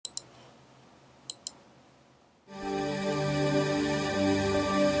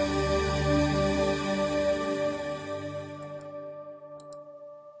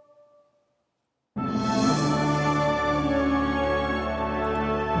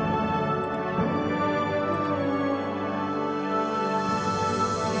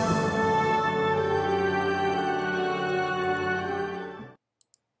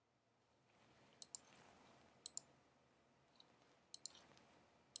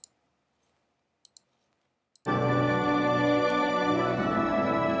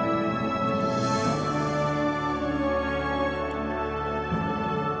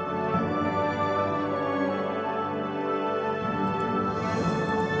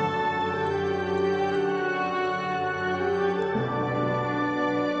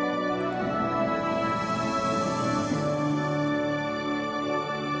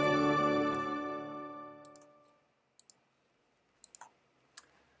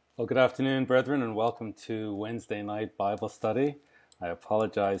Well, good afternoon, brethren, and welcome to Wednesday night Bible study. I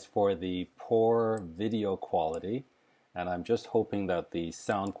apologize for the poor video quality, and I'm just hoping that the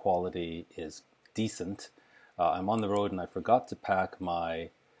sound quality is decent. I'm on the road, and I forgot to pack my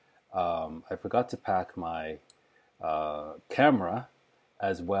camera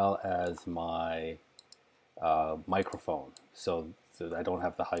as well as my microphone, so I don't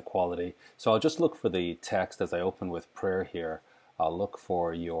have the high quality. So I'll just look for the text as I open with prayer here. I'll look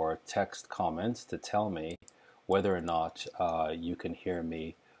for your text comments to tell me whether or not you can hear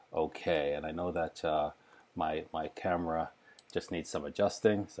me okay. And I know that my camera just needs some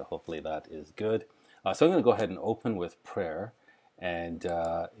adjusting, so hopefully that is good. So I'm going to go ahead and open with prayer, and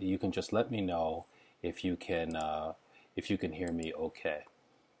you can just let me know if you can hear me okay.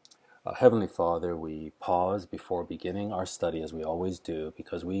 Heavenly Father, we pause before beginning our study as we always do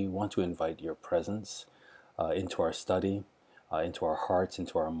because we want to invite your presence into our study, into our hearts,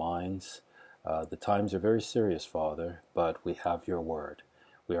 into our minds. The times are very serious, Father, but we have your word.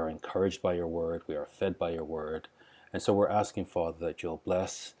 We are encouraged by your word. We are fed by your word. And so we're asking, Father, that you'll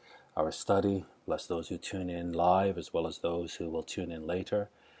bless our study, bless those who tune in live as well as those who will tune in later.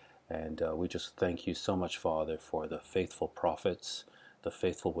 And we just thank you so much, Father, for the faithful prophets, the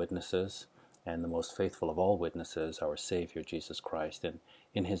faithful witnesses, and the most faithful of all witnesses, our Savior, Jesus Christ. And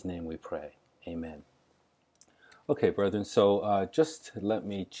in his name we pray. Amen. Okay, brethren, so just let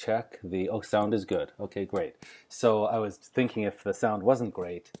me check the... Oh, sound is good. Okay, great. So I was thinking if the sound wasn't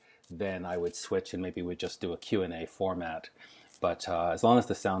great, then I would switch and maybe we'd just do a Q&A format. But as long as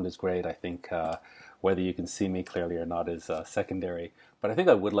the sound is great, I think whether you can see me clearly or not is secondary. But I think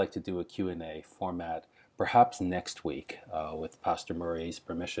I would like to do a Q&A format perhaps next week with Pastor Murray's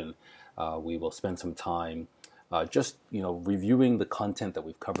permission. We will spend some time just reviewing the content that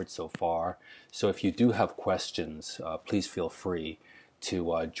we've covered so far. So if you do have questions, please feel free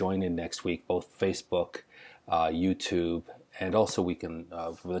to join in next week, both Facebook, YouTube, and also we can,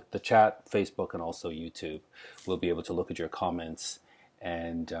 with the chat, Facebook and also YouTube, we'll be able to look at your comments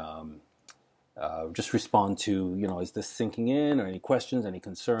and just respond to, is this sinking in, or any questions, any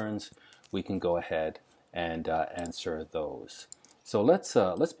concerns, we can go ahead and answer those. So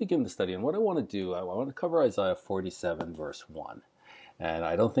let's begin the study. And what I want to do, I want to cover Isaiah 47 verse 1. And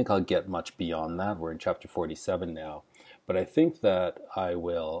I don't think I'll get much beyond that. We're in chapter 47 now. But I think that I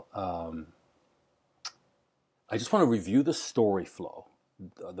will, I just want to review the story flow.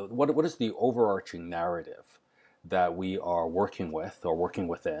 What is the overarching narrative that we are working with or working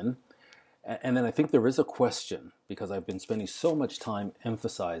within? And then I think there is a question, because I've been spending so much time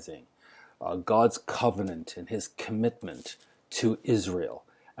emphasizing God's covenant and his commitment to Israel,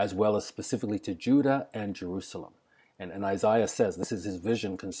 as well as specifically to Judah and Jerusalem. And Isaiah says this is his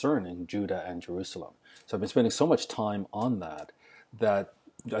vision concerning Judah and Jerusalem. So I've been spending so much time on that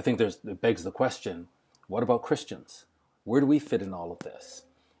I think it begs the question, what about Christians? Where do we fit in all of this?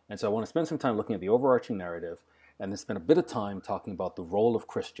 And so I want to spend some time looking at the overarching narrative and then spend a bit of time talking about the role of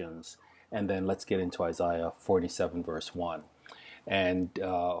Christians. And then let's get into Isaiah 47 verse 1. And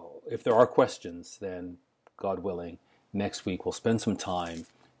if there are questions, then God willing, next week we'll spend some time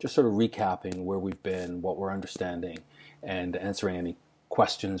just sort of recapping where we've been, what we're understanding, and answering any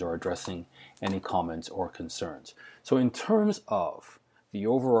questions or addressing any comments or concerns. So in terms of the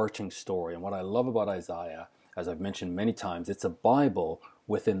overarching story, and what I love about Isaiah, as I've mentioned many times, it's a Bible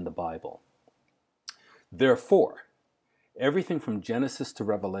within the Bible. Therefore, everything from Genesis to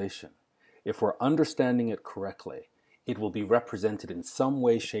Revelation, if we're understanding it correctly, it will be represented in some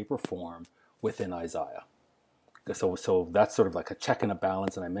way, shape, or form within Isaiah. So that's sort of like a check and a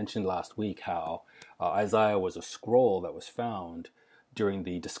balance. And I mentioned last week how Isaiah was a scroll that was found during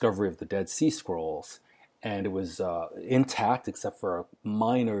the discovery of the Dead Sea Scrolls. And it was intact except for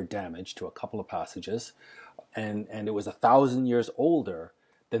minor damage to a couple of passages. And it was 1,000 years older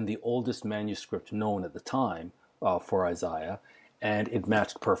than the oldest manuscript known at the time for Isaiah. And it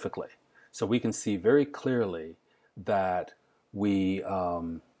matched perfectly. So we can see very clearly that we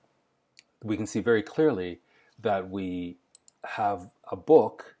have a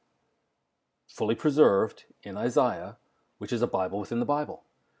book fully preserved in Isaiah, which is a Bible within the Bible.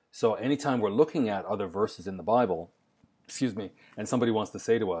 So anytime we're looking at other verses in the Bible, and somebody wants to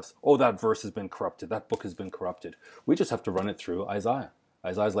say to us, oh, that verse has been corrupted, that book has been corrupted, we just have to run it through Isaiah.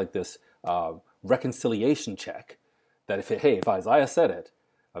 Isaiah's like this reconciliation check that if Isaiah said it,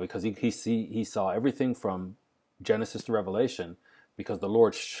 because he saw everything from Genesis to Revelation, because the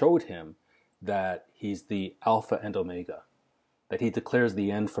Lord showed him that he's the Alpha and Omega, that he declares the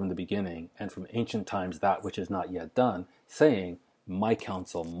end from the beginning, and from ancient times that which is not yet done, saying, my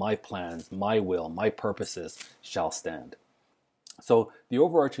counsel, my plans, my will, my purposes shall stand. So the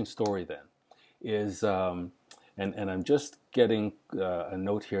overarching story then is, and I'm just getting a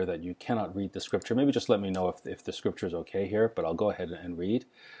note here that you cannot read the scripture. Maybe just let me know if the scripture is okay here, but I'll go ahead and read.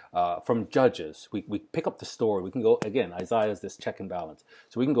 From Judges, we pick up the story. We can go, again, Isaiah is this check and balance.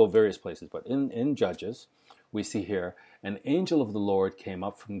 So we can go various places, but in Judges, we see here, an angel of the Lord came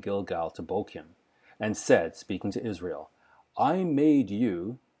up from Gilgal to Bochim and said, speaking to Israel, I made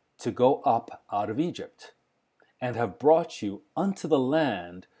you to go up out of Egypt and have brought you unto the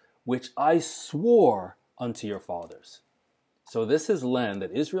land which I swore unto your fathers. So this is land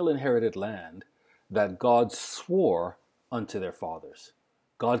that Israel inherited, land that God swore unto their fathers.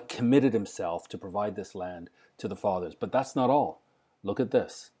 God committed himself to provide this land to the fathers. But that's not all. Look at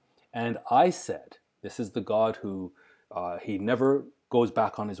this. And I said, this is the God who, he never goes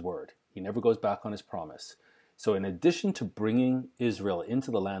back on his word. He never goes back on his promise. So in addition to bringing Israel into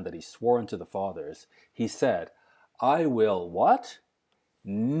the land that he swore unto the fathers, he said, I will what?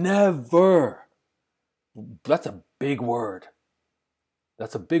 Never. That's a big word.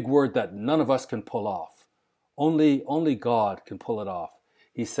 That's a big word that none of us can pull off. Only God can pull it off.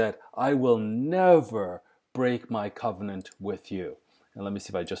 He said, I will never break my covenant with you. And let me see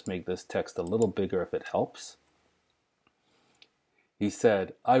if I just make this text a little bigger if it helps. He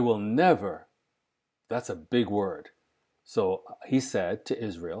said, I will never. That's a big word. So he said to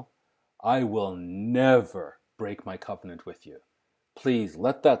Israel, I will never break my covenant with you. Please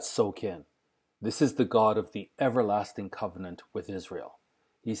let that soak in. This is the God of the everlasting covenant with Israel.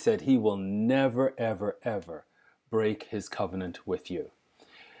 He said he will never, ever, ever break his covenant with you.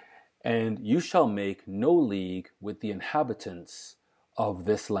 And you shall make no league with the inhabitants of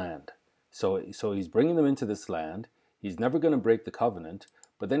this land. So he's bringing them into this land. He's never going to break the covenant.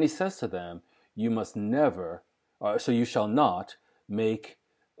 But then he says to them, you must never, so you shall not make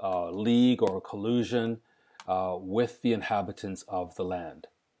league or collusion with the inhabitants of the land.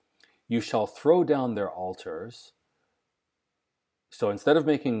 You shall throw down their altars. So instead of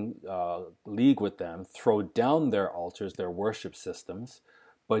making league with them, throw down their altars, their worship systems,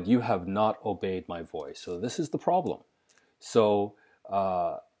 but you have not obeyed my voice. So this is the problem. So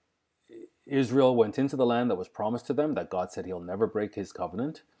Israel went into the land that was promised to them, that God said he'll never break his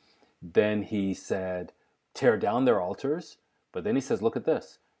covenant. Then he said, tear down their altars. But then he says, look at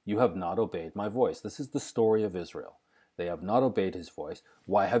this. You have not obeyed my voice. This is the story of Israel. They have not obeyed his voice.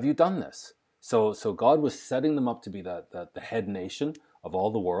 Why have you done this? So God was setting them up to be the head nation of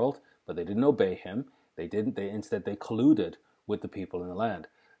all the world, but they didn't obey him. Instead they colluded with the people in the land.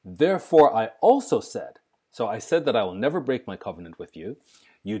 Therefore I also said, so I said that I will never break my covenant with you.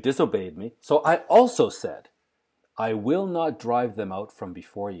 You disobeyed me. So I also said, I will not drive them out from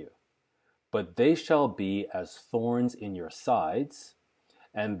before you, but they shall be as thorns in your sides,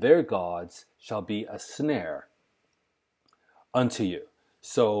 and their gods shall be a snare unto you.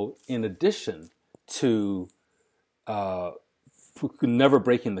 So in addition to never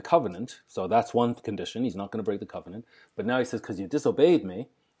breaking the covenant, so that's one condition, he's not going to break the covenant, but now he says, because you disobeyed me,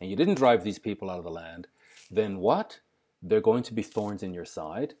 and you didn't drive these people out of the land, then what? They're going to be thorns in your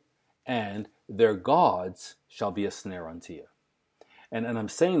side, and their gods shall be a snare unto you. And I'm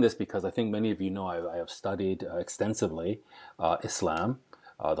saying this because I think many of you know I have studied extensively Islam,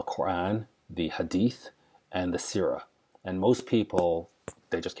 the Quran, the Hadith, and the Sirah. And most people,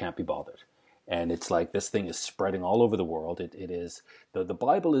 they just can't be bothered. And it's like this thing is spreading all over the world. It is, the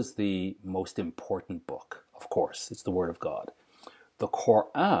Bible is the most important book, of course. It's the Word of God. The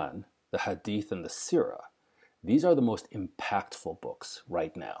Quran, the Hadith, and the Sirah, these are the most impactful books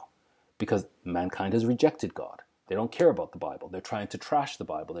right now because mankind has rejected God. They don't care about the Bible. They're trying to trash the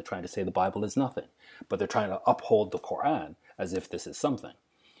Bible. They're trying to say the Bible is nothing. But they're trying to uphold the Quran as if this is something.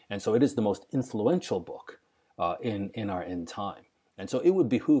 And so it is the most influential book in our end time. And so it would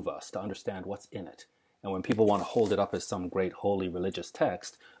behoove us to understand what's in it. And when people want to hold it up as some great holy religious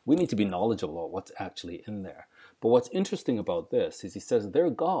text, we need to be knowledgeable about what's actually in there. But what's interesting about this is he says their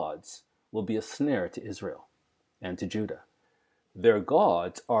gods will be a snare to Israel and to Judah. Their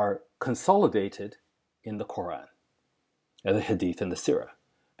gods are consolidated in the Quran, and the Hadith, and the Sirah.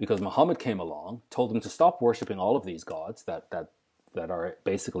 Because Muhammad came along, told them to stop worshipping all of these gods that are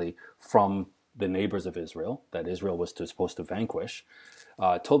basically from the neighbors of Israel, that Israel was supposed to vanquish,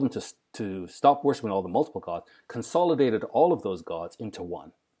 told them to stop worshiping all the multiple gods, consolidated all of those gods into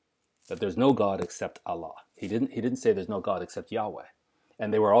one. That there's no God except Allah. He didn't say there's no God except Yahweh.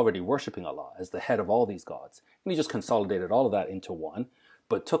 And they were already worshiping Allah as the head of all these gods. And he just consolidated all of that into one,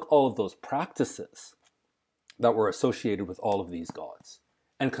 but took all of those practices that were associated with all of these gods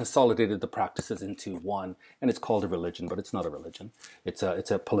and consolidated the practices into one. And it's called a religion, but it's not a religion. It's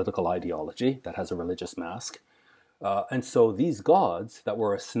a political ideology that has a religious mask. And so these gods that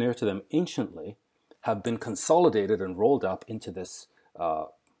were a snare to them anciently have been consolidated and rolled up into this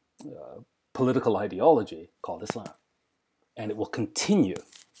political ideology called Islam. And it will continue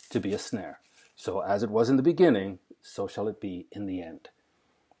to be a snare. So as it was in the beginning, so shall it be in the end.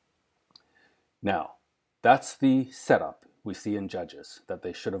 Now, that's the setup we see in Judges, that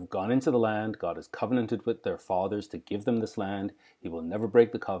they should have gone into the land. God has covenanted with their fathers to give them this land. He will never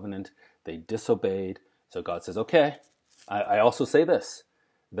break the covenant. They disobeyed. So God says, okay, I also say this,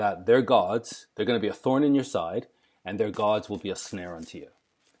 that their gods, they're going to be a thorn in your side, and their gods will be a snare unto you.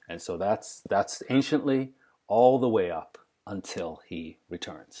 And so that's anciently all the way up until he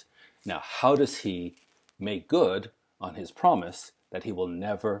returns. Now, how does he make good on his promise that he will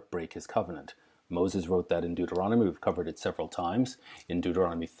never break his covenant? Moses wrote that in Deuteronomy. We've covered it several times in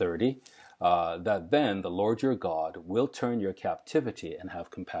Deuteronomy 30, that then the Lord your God will turn your captivity and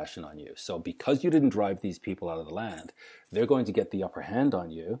have compassion on you. So because you didn't drive these people out of the land, they're going to get the upper hand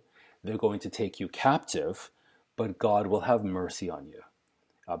on you. They're going to take you captive, but God will have mercy on you.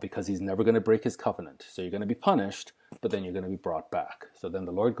 Because he's never going to break his covenant. So you're going to be punished, but then you're going to be brought back. So then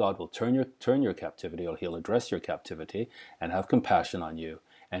the Lord God will turn your captivity, or he'll address your captivity and have compassion on you,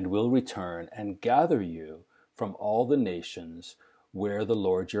 and will return and gather you from all the nations where the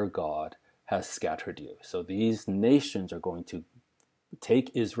Lord your God has scattered you. So these nations are going to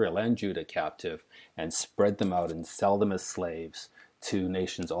take Israel and Judah captive and spread them out and sell them as slaves to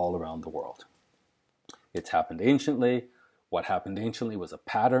nations all around the world. It's happened anciently. What happened anciently was a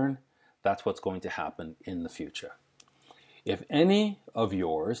pattern. That's what's going to happen in the future. If any of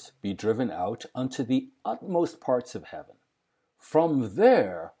yours be driven out unto the utmost parts of heaven, from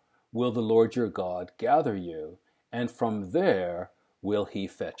there will the Lord your God gather you, and from there will he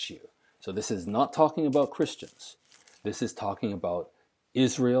fetch you. So this is not talking about Christians. This is talking about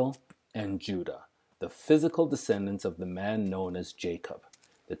Israel and Judah, the physical descendants of the man known as Jacob.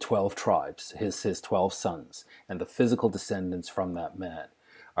 The 12 tribes, his 12 sons, and the physical descendants from that man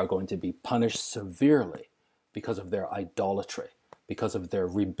are going to be punished severely because of their idolatry, because of their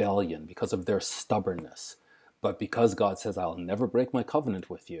rebellion, because of their stubbornness. But because God says, I'll never break my covenant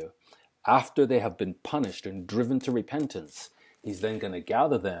with you, after they have been punished and driven to repentance, he's then going to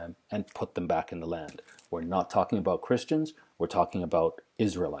gather them and put them back in the land. We're not talking about Christians, we're talking about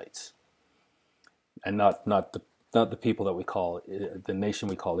Israelites. And not the people that we call, the nation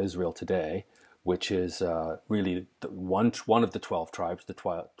we call Israel today, which is really one of the 12 tribes,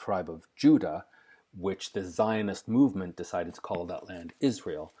 the tribe of Judah, which the Zionist movement decided to call that land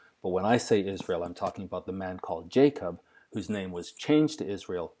Israel. But when I say Israel, I'm talking about the man called Jacob, whose name was changed to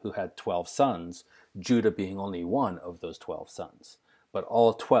Israel, who had 12 sons, Judah being only one of those 12 sons. But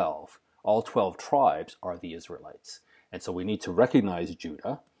all 12 tribes are the Israelites. And so we need to recognize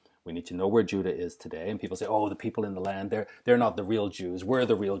Judah. We need to know where Judah is today. And people say, oh, the people in the land, they're not the real Jews. We're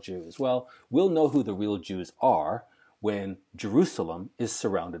the real Jews. Well, we'll know who the real Jews are when Jerusalem is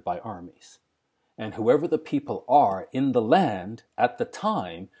surrounded by armies. And whoever the people are in the land at the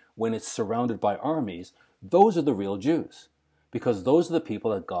time when it's surrounded by armies, those are the real Jews. Because those are the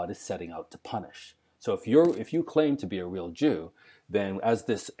people that God is setting out to punish. So if you claim to be a real Jew, then as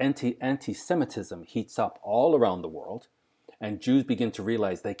this anti-Semitism heats up all around the world, and Jews begin to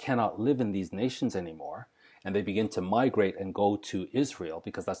realize they cannot live in these nations anymore, and they begin to migrate and go to Israel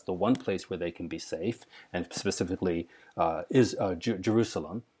because that's the one place where they can be safe, and specifically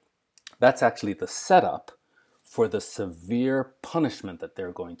Jerusalem. That's actually the setup for the severe punishment that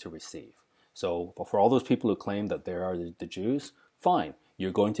they're going to receive. So for all those people who claim that they are the Jews, fine,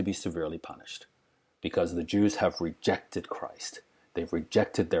 you're going to be severely punished because the Jews have rejected Christ. They've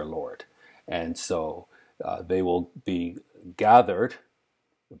rejected their Lord. And so they will be gathered.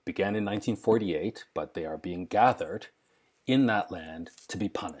 It began in 1948, but they are being gathered in that land to be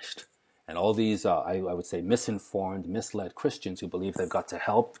punished. And all these, I would say, misinformed, misled Christians who believe they've got to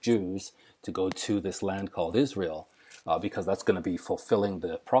help Jews to go to this land called Israel because that's going to be fulfilling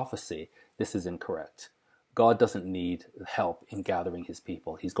the prophecy, this is incorrect. God doesn't need help in gathering his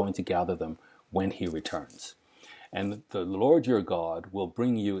people. He's going to gather them when he returns. And the Lord your God will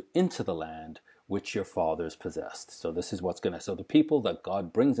bring you into the land which your fathers possessed. So this is what's going to, so the people that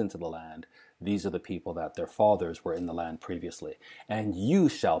God brings into the land, these are the people that their fathers were in the land previously. And you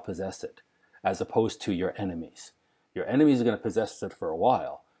shall possess it, as opposed to your enemies. Your enemies are going to possess it for a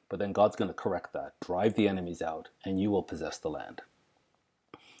while, but then God's going to correct that, drive the enemies out, and you will possess the land.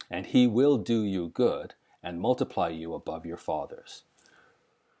 And he will do you good and multiply you above your fathers.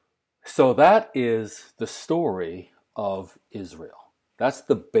 So that is the story of Israel. That's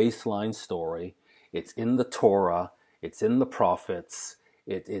the baseline story. It's in the Torah. It's in the prophets.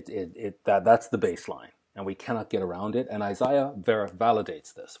 That's the baseline. and we cannot get around it. And Isaiah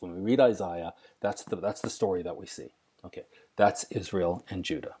validates this. When we read Isaiah, that's the story that we see. Okay, that's Israel and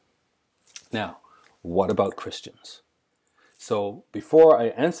Judah. Now, what about Christians? So before I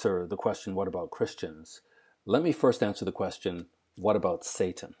answer the question, what about Christians, let me first answer the question, what about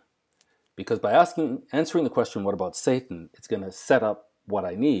Satan? Because by answering the question, what about Satan, it's going to set up what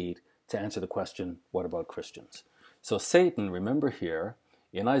I need to answer the question, what about Christians? So Satan, remember here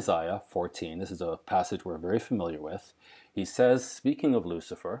in Isaiah 14, this is a passage we're very familiar with. He says, speaking of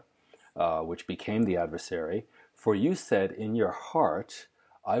Lucifer, which became the adversary, for you said in your heart,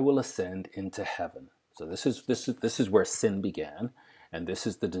 I will ascend into heaven. So this is where sin began, and this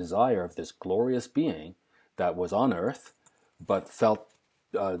is the desire of this glorious being that was on earth, but felt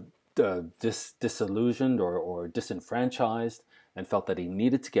disillusioned or disenfranchised, and felt that he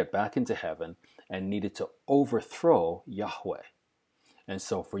needed to get back into heaven and needed to overthrow Yahweh. And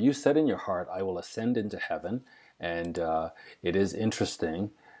so, for you said in your heart, I will ascend into heaven. And it is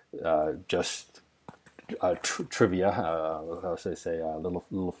interesting, just trivia, how should I say, a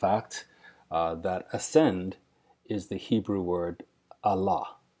little fact, that ascend is the Hebrew word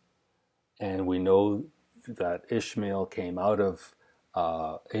Allah. And we know that Ishmael came out of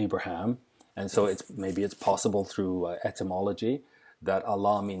Abraham, and so maybe it's possible through etymology that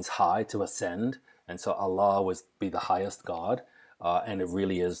Allah means high, to ascend, and so Allah would be the highest God, and it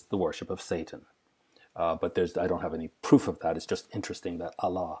really is the worship of Satan. But I don't have any proof of that. It's just interesting that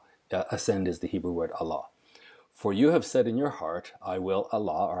Allah, ascend is the Hebrew word Allah. For you have said in your heart, I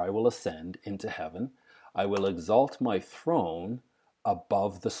will ascend into heaven. I will exalt my throne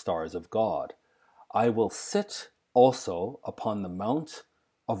above the stars of God. I will sit also upon the mount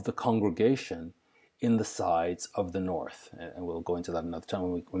of the congregation in the sides of the north. And we'll go into that another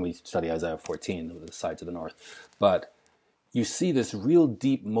time when we study Isaiah 14, the sides of the north. But you see this real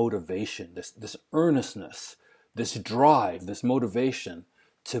deep motivation, this earnestness, this drive, this motivation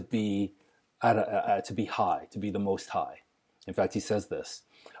to be to be high, to be the Most High. In fact, he says this,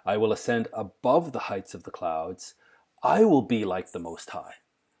 I will ascend above the heights of the clouds. I will be like the Most High.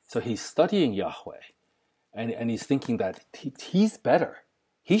 So he's studying Yahweh, and he's thinking that he's better.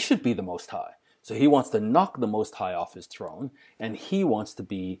 He should be the Most High. So he wants to knock the Most High off his throne, and he wants to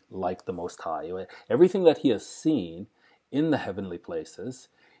be like the Most High. Everything that he has seen in the heavenly places,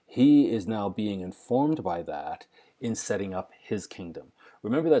 he is now being informed by that in setting up his kingdom.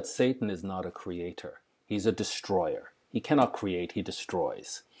 Remember that Satan is not a creator. He's a destroyer. He cannot create, he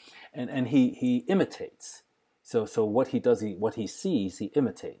destroys. And he imitates. So what he does, what he sees, he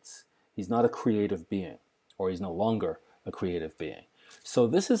imitates. He's not a creative being, or he's no longer a creative being. So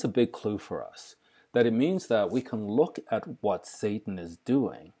this is a big clue for us, that it means that we can look at what Satan is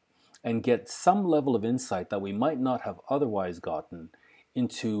doing and get some level of insight that we might not have otherwise gotten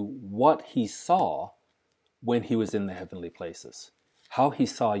into what he saw when he was in the heavenly places, how he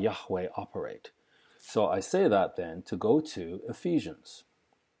saw Yahweh operate. So I say that then to go to Ephesians.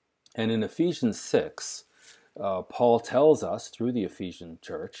 And in Ephesians 6, Paul tells us through the Ephesian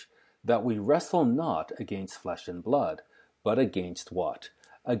church that we wrestle not against flesh and blood, but against what?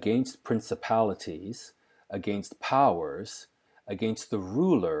 Against principalities, against powers, against the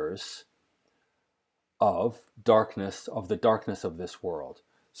rulers of darkness, of the darkness of this world.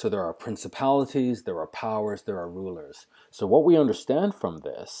 So there are principalities, there are powers, there are rulers. So what we understand from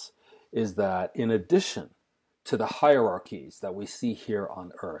this is that in addition to the hierarchies that we see here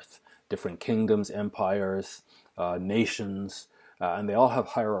on earth, different kingdoms, empires, nations, and they all have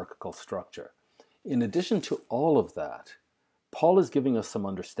hierarchical structure. In addition to all of that, Paul is giving us some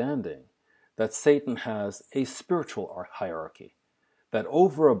understanding that Satan has a spiritual hierarchy, that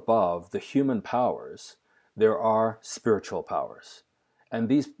over above the human powers, there are spiritual powers. And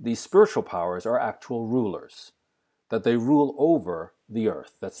these spiritual powers are actual rulers, that they rule over the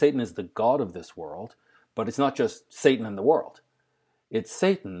earth, that Satan is the god of this world, but it's not just Satan and the world. It's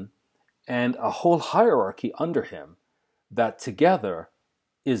Satan and a whole hierarchy under him that together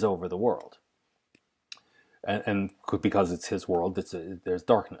is over the world. And because it's his world, there's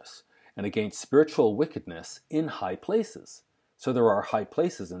darkness. And against spiritual wickedness in high places. So there are high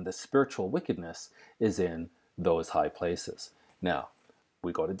places, and the spiritual wickedness is in those high places. Now,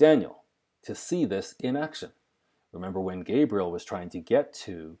 we go to Daniel to see this in action. Remember when Gabriel was trying to get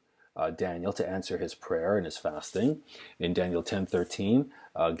to Daniel to answer his prayer and his fasting. In Daniel 10:13,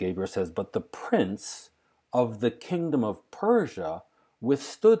 Gabriel says, but the prince of the kingdom of Persia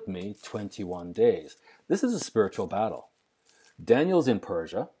withstood me 21 days. This is a spiritual battle. Daniel's in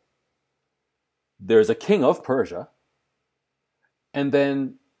Persia. There's a king of Persia. And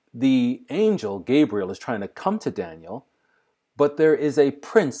then the angel, Gabriel, is trying to come to Daniel, but there is a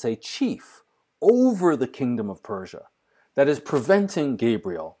prince, a chief, over the kingdom of Persia that is preventing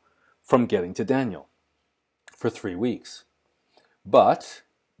Gabriel from getting to Daniel for 3 weeks. But,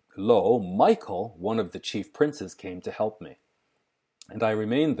 lo, Michael, one of the chief princes, came to help me. And I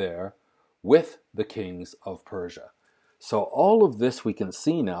remained there with the kings of Persia. So all of this we can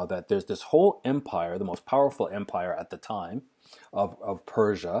see now that there's this whole empire, the most powerful empire at the time of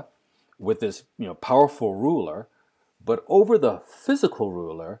Persia, with this powerful ruler, but over the physical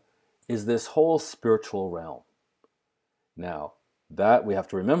ruler is this whole spiritual realm. Now, that we have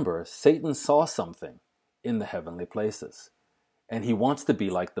to remember, Satan saw something in the heavenly places, and he wants to be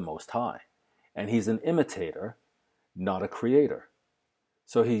like the Most High. And he's an imitator, not a creator.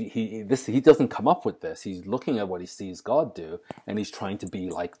 So he doesn't come up with this. He's looking at what he sees God do, and he's trying to be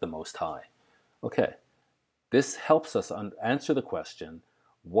like the Most High. Okay, this helps us answer the question,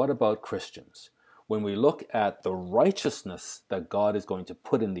 what about Christians? When we look at the righteousness that God is going to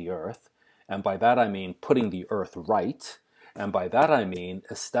put in the earth, and by that I mean putting the earth right, and by that I mean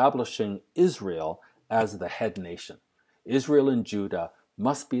establishing Israel as the head nation. Israel and Judah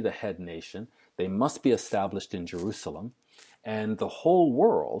must be the head nation. They must be established in Jerusalem. And the whole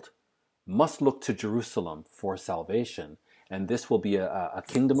world must look to Jerusalem for salvation. And this will be a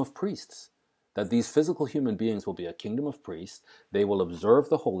kingdom of priests. That these physical human beings will be a kingdom of priests. They will observe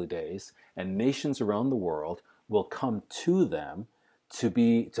the holy days, and nations around the world will come to them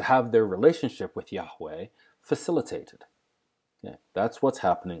to have their relationship with Yahweh facilitated. Yeah, that's what's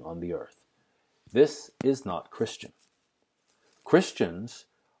happening on the earth. This is not Christian. Christians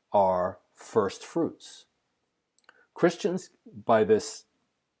are first fruits. Christians, by this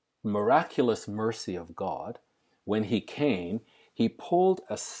miraculous mercy of God, when he came, he pulled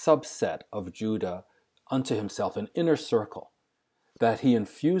a subset of Judah unto himself, an inner circle that he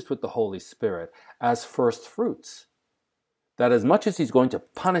infused with the Holy Spirit as first fruits. That as much as he's going to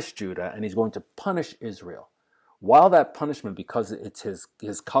punish Judah and he's going to punish Israel, while that punishment, because it's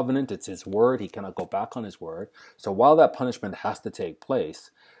his covenant, it's his word, he cannot go back on his word. So while that punishment has to take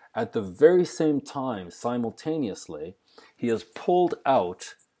place, at the very same time, simultaneously, he has pulled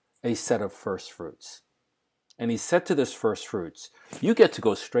out a set of first fruits. And he said to this first fruits, you get to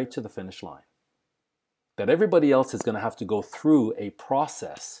go straight to the finish line. That everybody else is going to have to go through a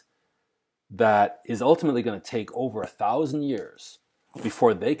process that is ultimately going to take over 1,000 years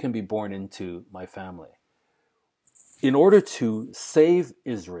before they can be born into my family. In order to save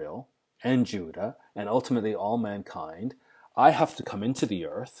Israel and Judah and ultimately all mankind, I have to come into the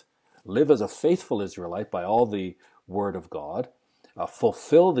earth, live as a faithful Israelite by all the word of God,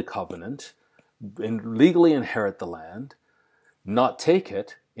 fulfill the covenant, and legally inherit the land, not take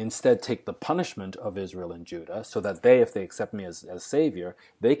it, instead take the punishment of Israel and Judah, so that they, if they accept me as Savior,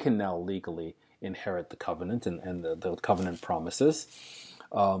 they can now legally inherit the covenant and the covenant promises.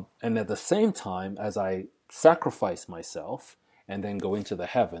 And at the same time, as I sacrifice myself and then go into the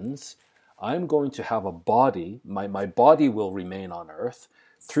heavens, I'm going to have a body, my body will remain on earth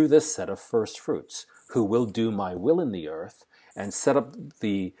through this set of first fruits, who will do my will in the earth and set up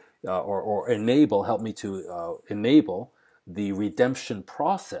help me to enable the redemption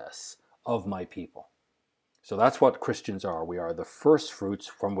process of my people. So that's what Christians are. We are the first fruits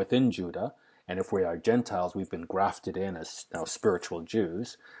from within Judah. And if we are Gentiles, we've been grafted in as now spiritual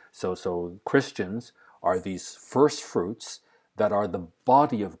Jews. So Christians are these first fruits that are the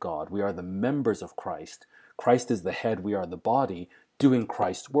body of God. We are the members of Christ. Christ is the head. We are the body doing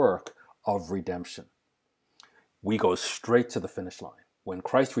Christ's work of redemption. We go straight to the finish line. When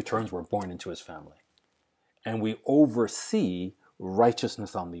Christ returns, we're born into his family. And we oversee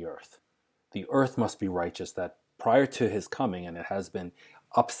righteousness on the earth. The earth must be righteous, that prior to his coming, and it has been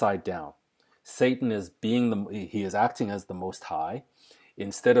upside down. Satan is he is acting as the Most High.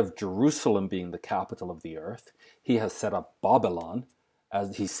 Instead of Jerusalem being the capital of the earth, he has set up Babylon,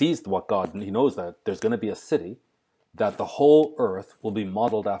 as he sees what God, he knows that there's going to be a city, that the whole earth will be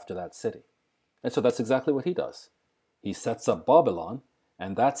modeled after that city. And so that's exactly what he does. He sets up Babylon,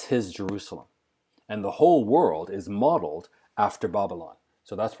 and that's his Jerusalem. And the whole world is modeled after Babylon.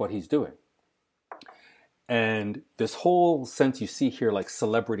 So that's what he's doing. And this whole sense you see here, like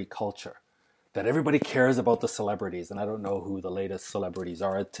celebrity culture, that everybody cares about the celebrities. And I don't know who the latest celebrities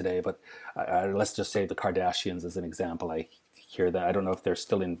are today, but let's just say the Kardashians as an example. I hear that. I don't know if they're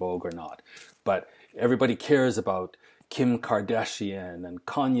still in vogue or not. But everybody cares about Kim Kardashian and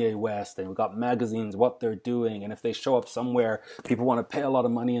Kanye West, and we've got magazines, what they're doing. And if they show up somewhere, people want to pay a lot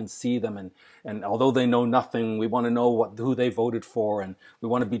of money and see them. And although they know nothing, we want to know who they voted for, and we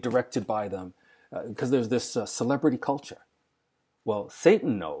want to be directed by them. Because there's this celebrity culture. Well,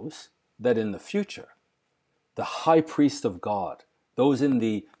 Satan knows that in the future, the high priest of God, those in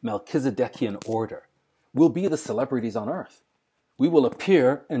the Melchizedekian order, will be the celebrities on earth. We will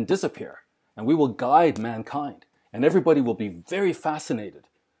appear and disappear, and we will guide mankind. And everybody will be very fascinated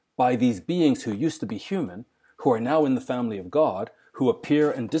by these beings who used to be human, who are now in the family of God, who appear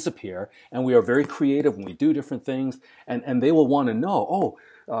and disappear, and we are very creative when we do different things, and they will want to know,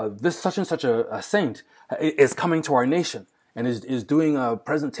 this such and such a saint is coming to our nation and is doing a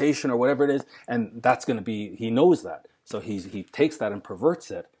presentation or whatever it is, and that's going to be, he knows that. So he takes that and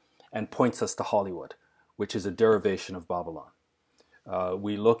perverts it and points us to Hollywood, which is a derivation of Babylon.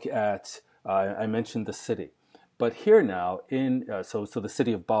 We look at, I mentioned the city, but here now so the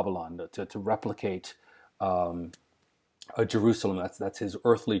city of Babylon, to replicate Jerusalem, that's his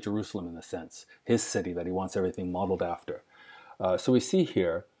earthly Jerusalem in a sense, his city that he wants everything modeled after. So we see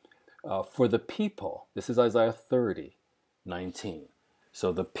here, for the people, this is Isaiah 30:19.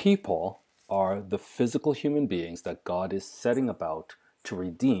 So the people are the physical human beings that God is setting about to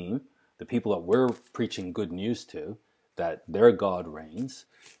redeem, the people that we're preaching good news to, that their God reigns.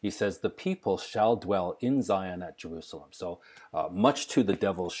 He says, the people shall dwell in Zion at Jerusalem. So much to the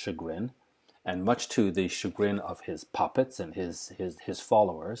devil's chagrin, and much to the chagrin of his puppets and his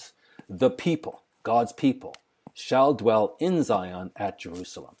followers, the people, God's people, shall dwell in Zion at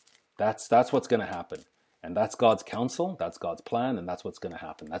Jerusalem. That's what's going to happen. And that's God's counsel, that's God's plan, and that's what's going to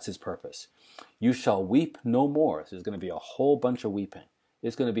happen. That's his purpose. You shall weep no more. So there's going to be a whole bunch of weeping.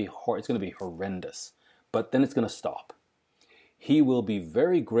 It's going to be horrendous. But then it's going to stop. He will be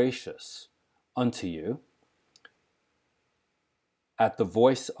very gracious unto you at the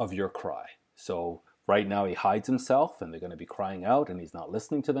voice of your cry. So right now he hides himself, and they're going to be crying out, and he's not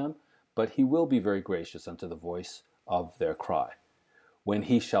listening to them. But he will be very gracious unto the voice of their cry. When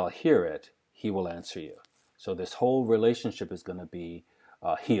he shall hear it, he will answer you. So this whole relationship is going to be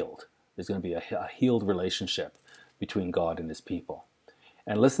healed. There's going to be a healed relationship between God and his people.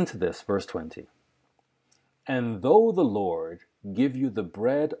 And listen to this, verse 20. And though the Lord give you the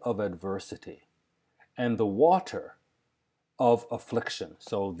bread of adversity and the water of affliction.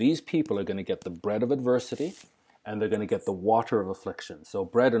 So these people are going to get the bread of adversity and they're going to get the water of affliction. So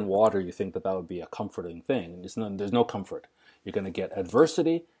bread and water, you think that would be a comforting thing. There's no comfort. You're going to get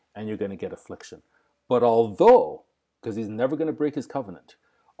adversity and you're going to get affliction. But although, because he's never going to break his covenant,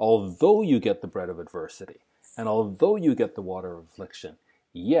 although you get the bread of adversity and although you get the water of affliction,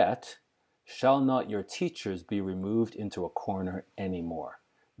 yet shall not your teachers be removed into a corner anymore.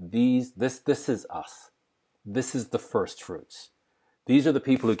 This is us. This is the first fruits. These are the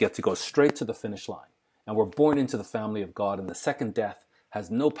people who get to go straight to the finish line. And we're born into the family of God, and the second death has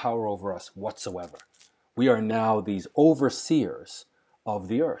no power over us whatsoever. We are now these overseers of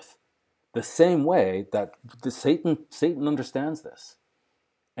the earth. The same way that Satan understands this.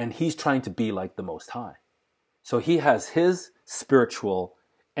 And he's trying to be like the Most High. So he has his spiritual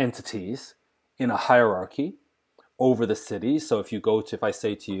entities in a hierarchy over the city. So if I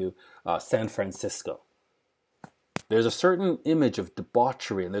say to you, San Francisco, there's a certain image of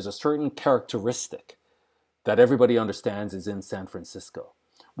debauchery and there's a certain characteristic that everybody understands is in San Francisco,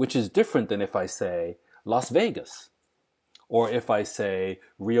 which is different than if I say Las Vegas, or if I say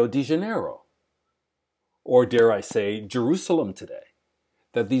Rio de Janeiro, or dare I say Jerusalem today.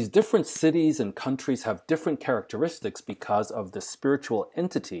 That these different cities and countries have different characteristics because of the spiritual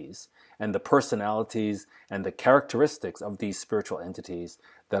entities and the personalities and the characteristics of these spiritual entities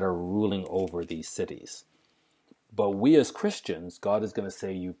that are ruling over these cities. But we as Christians, God is going to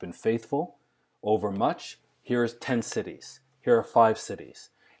say, you've been faithful over much. Here's 10 cities. Here are 5 cities.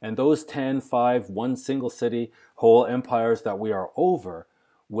 And those 10, 5, one single city, whole empires that we are over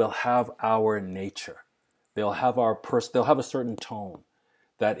will have our nature. They'll have they'll have a certain tone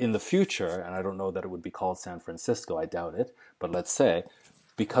that in the future, and I don't know that it would be called San Francisco, I doubt it, but let's say,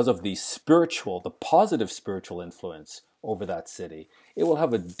 because of the positive spiritual influence over that city, it will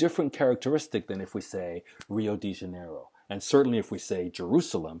have a different characteristic than if we say Rio de Janeiro, and certainly if we say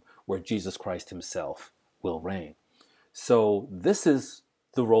Jerusalem, where Jesus Christ himself will reign. So this is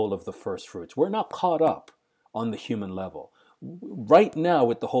the role of the first fruits. We're not caught up on the human level. Right now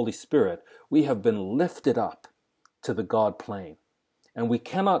with the Holy Spirit, we have been lifted up to the God plane. And we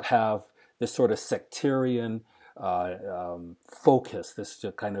cannot have this sort of sectarian focus, this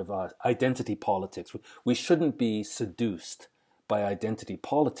kind of identity politics. We shouldn't be seduced by identity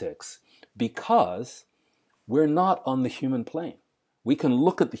politics because we're not on the human plane. We can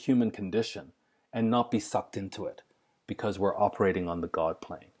look at the human condition and not be sucked into it because we're operating on the God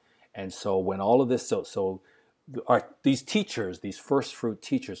plane. And so when all of this, these teachers, these first fruit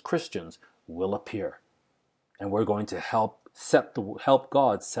teachers, Christians, will appear. And we're going to help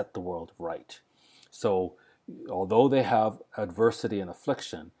God set the world right. So although they have adversity and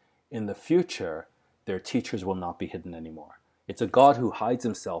affliction, in the future, their teachers will not be hidden anymore. It's a God who hides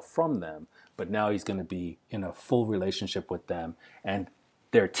himself from them, but now he's going to be in a full relationship with them, and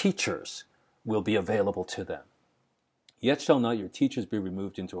their teachers will be available to them. Yet shall not your teachers be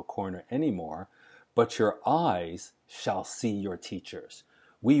removed into a corner anymore, but your eyes shall see your teachers.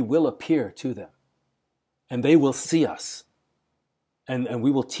 We will appear to them, and they will see us, and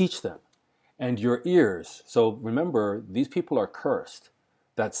we will teach them. And your ears, so remember, these people are cursed,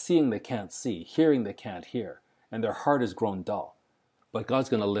 that seeing they can't see, hearing they can't hear, and their heart is grown dull. But God's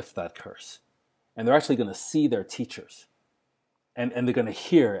going to lift that curse. And they're actually going to see their teachers. And they're going to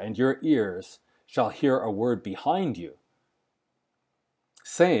hear, and your ears shall hear a word behind you,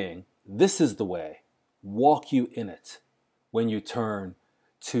 saying, this is the way, walk you in it, when you turn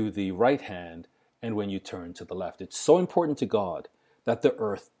to the right hand and when you turn to the left. It's so important to God that the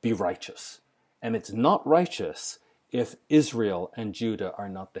earth be righteous. And it's not righteous if Israel and Judah are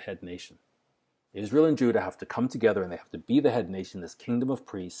not the head nation. Israel and Judah have to come together and they have to be the head nation, this kingdom of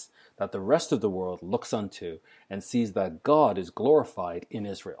priests that the rest of the world looks unto and sees that God is glorified in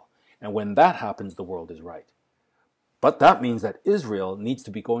Israel. And when that happens, the world is right. But that means that Israel needs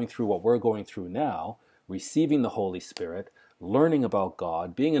to be going through what we're going through now, receiving the Holy Spirit, learning about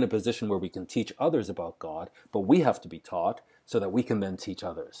God, being in a position where we can teach others about God, but we have to be taught so that we can then teach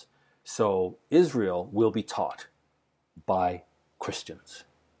others. So Israel will be taught by Christians,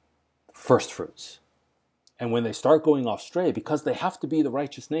 first fruits. And when they start going off stray, because they have to be the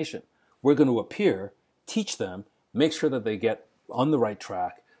righteous nation, we're going to appear, teach them, make sure that they get on the right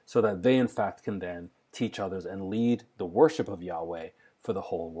track so that they in fact can then teach others and lead the worship of Yahweh for the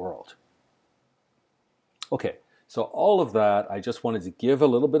whole world. Okay, so all of that, I just wanted to give a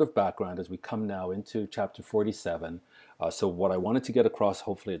little bit of background as we come now into chapter 47. So what I wanted to get across,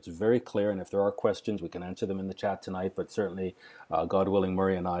 hopefully it's very clear, and if there are questions, we can answer them in the chat tonight, but certainly, God willing,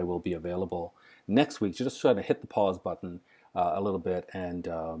 Murray and I will be available next week. Just try to hit the pause button a little bit and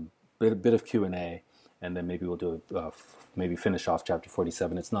a bit of Q&A, and then maybe we'll do maybe finish off chapter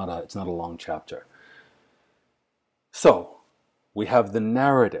 47. It's not a long chapter. So, we have the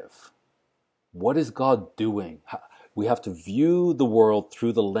narrative. What is God doing? We have to view the world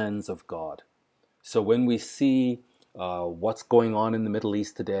through the lens of God. So when we see what's going on in the Middle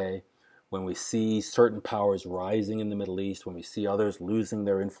East today, when we see certain powers rising in the Middle East, when we see others losing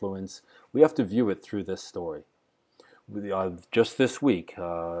their influence, we have to view it through this story. Just this week,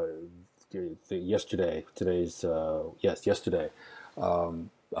 yesterday,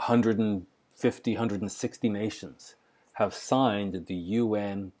 150, 160 nations have signed the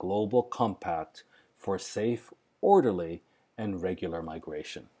UN Global Compact for safe, orderly, and regular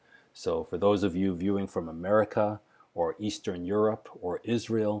migration. So for those of you viewing from America or Eastern Europe or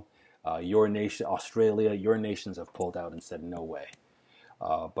Israel, your nation, Australia, your nations have pulled out and said no way.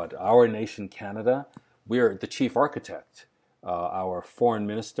 But our nation, Canada, we're the chief architect. Our foreign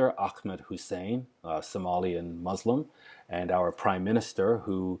minister, Ahmed Hussein, Somalian Muslim, and our prime minister,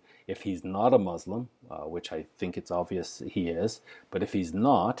 who, if he's not a Muslim, which I think it's obvious he is, but if he's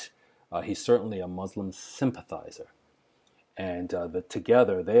not, he's certainly a Muslim sympathizer. And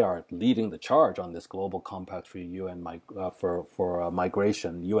together they are leading the charge on this global compact for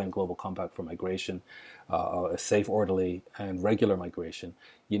migration, UN Global Compact for Migration, safe, orderly, and regular migration.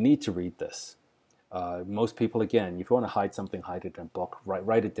 You need to read this. Most people, again, if you want to hide something, hide it in a book.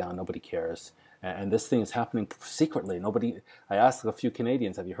 Write it down. Nobody cares. And this thing is happening secretly. I asked a few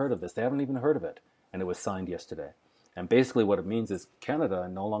Canadians, have you heard of this? They haven't even heard of it. And it was signed yesterday. And basically what it means is Canada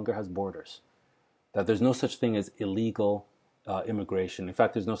no longer has borders. That there's no such thing as illegal immigration. In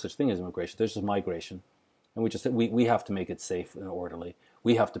fact, there's no such thing as immigration. There's just migration. And we have to make it safe and orderly.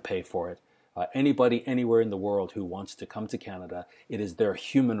 We have to pay for it. Anybody anywhere in the world who wants to come to Canada, it is their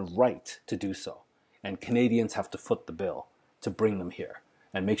human right to do so. And Canadians have to foot the bill to bring them here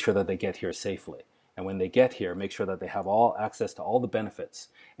and make sure that they get here safely. And when they get here, make sure that they have all access to all the benefits.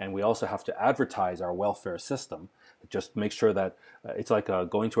 And we also have to advertise our welfare system. Just make sure that it's like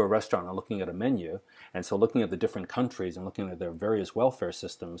going to a restaurant and looking at a menu. And so looking at the different countries and looking at their various welfare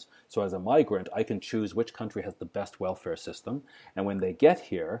systems. So as a migrant, I can choose which country has the best welfare system. And when they get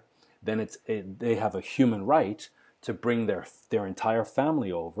here, then they have a human right to bring their entire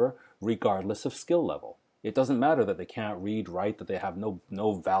family over, regardless of skill level. It doesn't matter that they can't read, write, that they have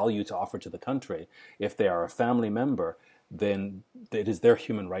no value to offer to the country. If they are a family member, then it is their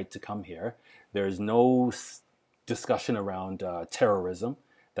human right to come here. There is no discussion around terrorism.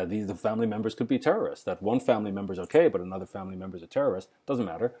 that the family members could be terrorists, that one family member is okay, but another family member is a terrorist. Doesn't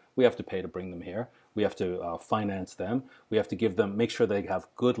matter. We have to pay to bring them here. We have to finance them. We have to give them, make sure they have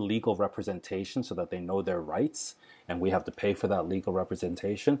good legal representation so that they know their rights, and we have to pay for that legal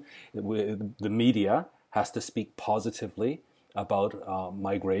representation. The media has to speak positively about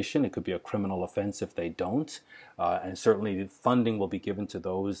migration. It could be a criminal offense if they don't. And certainly funding will be given to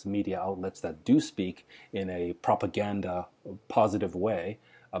those media outlets that do speak in a propaganda positive way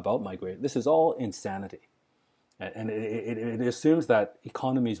about migration. This is all insanity. And it assumes that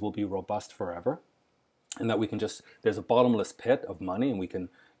economies will be robust forever, and that we can just, there's a bottomless pit of money, and we can,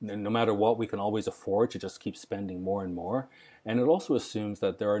 no matter what, we can always afford to just keep spending more and more. And it also assumes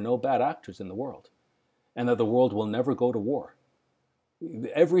that there are no bad actors in the world, and that the world will never go to war.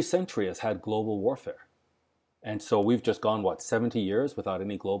 Every century has had global warfare. And so we've just gone, what, 70 years without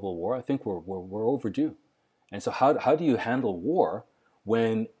any global war? I think we're overdue. And so how do you handle war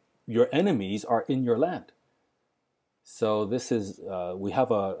when your enemies are in your land? So this is, we have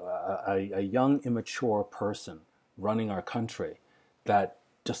a young, immature person running our country that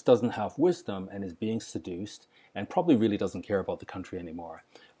just doesn't have wisdom and is being seduced and probably really doesn't care about the country anymore,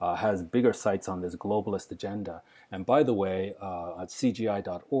 has bigger sights on this globalist agenda. And by the way, at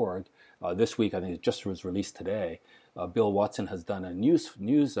CGI.org, this week, I think it just was released today, Bill Watson has done a news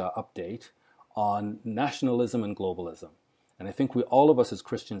update on nationalism and globalism. And I think all of us as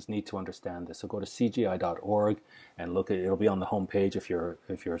Christians need to understand this. So go to CGI.org and look at it. It'll be on the homepage if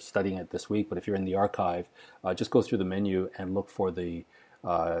you're studying it this week. But if you're in the archive, just go through the menu and look for the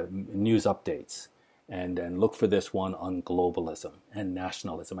news updates, and look for this one on globalism and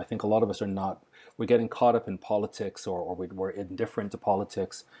nationalism. I think a lot of us we're getting caught up in politics, or we're indifferent to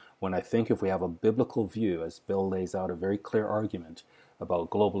politics, when I think if we have a biblical view, as Bill lays out a very clear argument about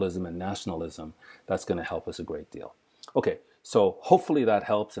globalism and nationalism, that's going to help us a great deal. Okay, so hopefully that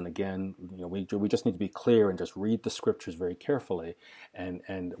helps. And again, we just need to be clear and just read the scriptures very carefully.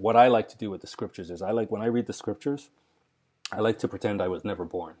 And what I like to do with the scriptures is when I read the scriptures, I like to pretend I was never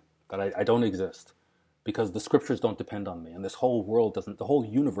born, that I don't exist, because the scriptures don't depend on me, and this whole world doesn't, the whole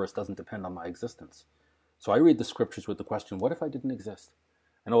universe doesn't depend on my existence. So I read the scriptures with the question, what if I didn't exist?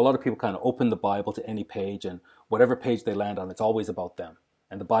 I know a lot of people kind of open the Bible to any page, and whatever page they land on, it's always about them.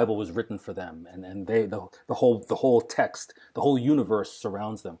 And the Bible was written for them, and the whole text, the whole universe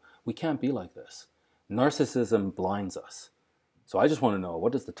surrounds them. We can't be like this. Narcissism blinds us. So I just want to know,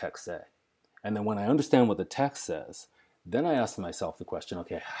 what does the text say? And then when I understand what the text says, then I ask myself the question,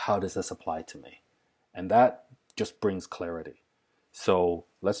 okay, how does this apply to me? And that just brings clarity. So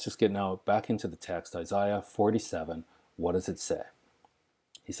let's just get now back into the text. Isaiah 47, what does it say?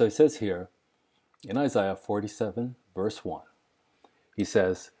 So he says here, in Isaiah 47, verse 1, he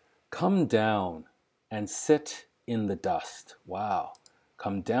says, come down and sit in the dust. Wow.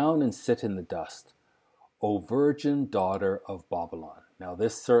 Come down and sit in the dust, O virgin daughter of Babylon. Now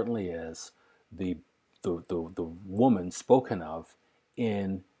this certainly is the woman spoken of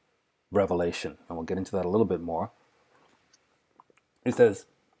in Revelation. And we'll get into that a little bit more. It says,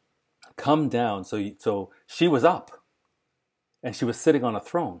 come down. So she was up, and she was sitting on a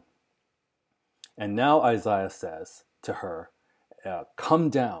throne. And now Isaiah says to her, come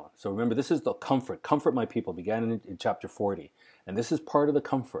down. So remember, this is the comfort. Comfort my people began in chapter 40. And this is part of the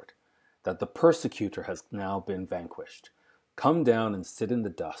comfort, that the persecutor has now been vanquished. Come down and sit in the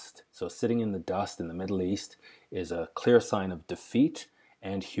dust. So sitting in the dust in the Middle East is a clear sign of defeat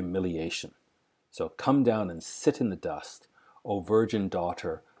and humiliation. So come down and sit in the dust, O virgin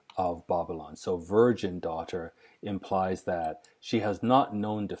daughter of Babylon. So virgin daughter implies that she has not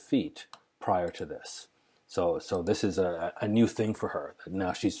known defeat prior to this. So this is a new thing for her.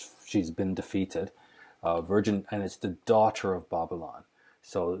 Now she's been defeated. Virgin, and it's the daughter of Babylon.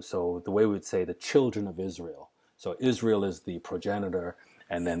 So the way we would say the children of Israel. So Israel is the progenitor,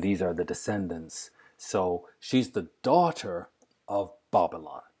 and then these are the descendants. So she's the daughter of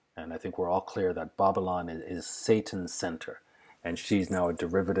Babylon. And I think we're all clear that Babylon is Satan's center. And she's now a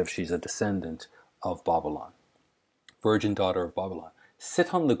derivative, she's a descendant of Babylon. Virgin daughter of Babylon.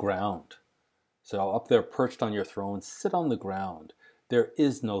 Sit on the ground. So up there perched on your throne, sit on the ground. There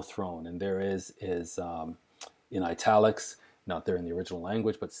is no throne. And there is in italics, not there in the original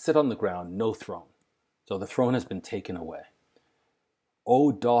language, but sit on the ground, no throne. So the throne has been taken away.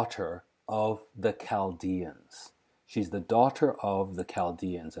 O daughter of the Chaldeans. She's the daughter of the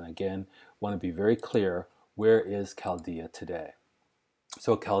Chaldeans. And again, want to be very clear, where is Chaldea today?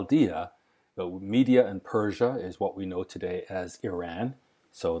 So Chaldea, Media and Persia is what we know today as Iran.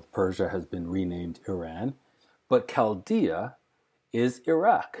 So Persia has been renamed Iran. But Chaldea is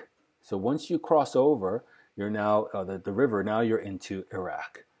Iraq. So once you cross over, you're now, the river, now you're into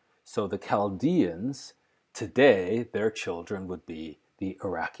Iraq. So the Chaldeans, today, their children would be the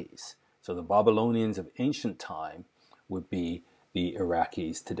Iraqis. So the Babylonians of ancient time would be the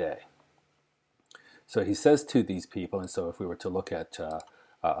Iraqis today. So he says to these people, and so if we were to look at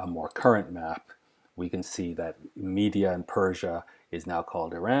a more current map, we can see that Media and Persia is now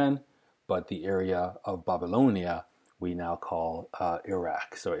called Iran, but the area of Babylonia we now call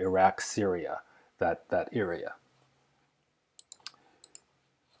Iraq. So Iraq, Syria, that area.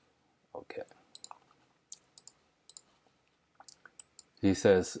 Okay. He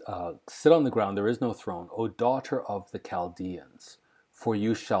says, sit on the ground, there is no throne, O daughter of the Chaldeans, for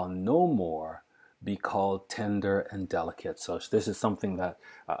you shall no more be called tender and delicate. So this is something that,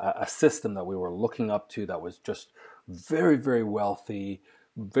 a system that we were looking up to that was just very, very wealthy,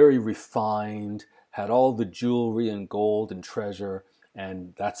 very refined, had all the jewelry and gold and treasure,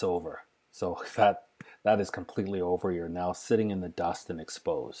 and that's over. So that is completely over. You're now sitting in the dust and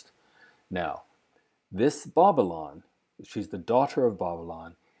exposed. Now, this Babylon, she's the daughter of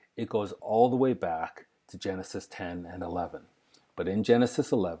Babylon, it goes all the way back to Genesis 10 and 11. But in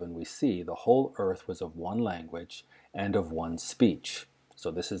Genesis 11, we see the whole earth was of one language and of one speech. So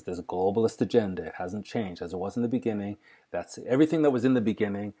this is this globalist agenda. It hasn't changed as it was in the beginning. That's everything that was in the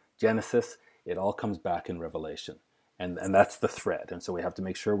beginning, Genesis, it all comes back in Revelation. And that's the thread. And so we have to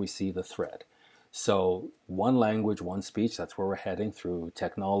make sure we see the thread. So one language, one speech, that's where we're heading through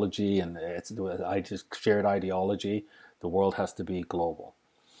technology and I just shared ideology. The world has to be global.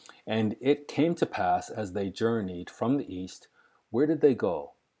 And it came to pass as they journeyed from the east. Where did they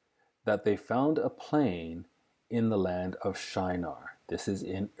go? That they found a plain in the land of Shinar. This is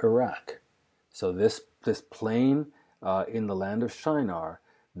in Iraq. So this plain in the land of Shinar,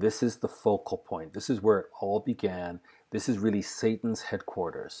 this is the focal point. This is where it all began. This is really Satan's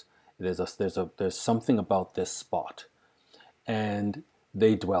headquarters. There's something about this spot. And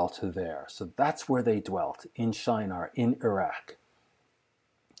they dwelt there. So that's where they dwelt, in Shinar, in Iraq.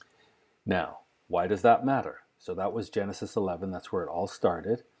 Now, why does that matter? So that was Genesis 11. That's where it all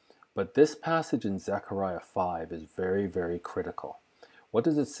started. But this passage in Zechariah 5 is very, very critical. What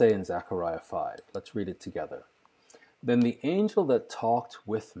does it say in Zechariah 5? Let's read it together. Then the angel that talked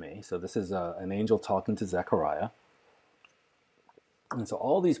with me, so this is an angel talking to Zechariah. And so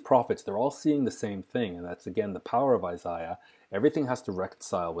all these prophets, they're all seeing the same thing. And that's, again, the power of Isaiah. Everything has to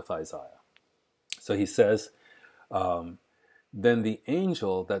reconcile with Isaiah. So he says, then the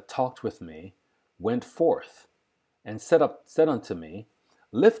angel that talked with me went forth and said unto me,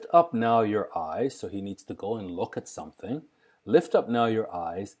 lift up now your eyes. So he needs to go and look at something. Lift up now your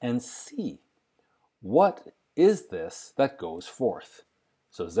eyes and see. What is this that goes forth?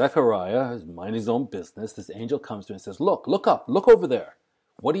 So Zechariah is minding his own business. This angel comes to him and says, look up, look over there.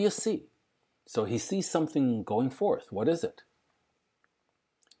 What do you see? So he sees something going forth. What is it?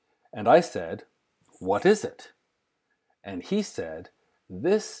 And I said, what is it? And he said,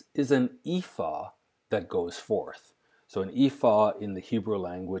 this is an ephah that goes forth. So an ephah in the Hebrew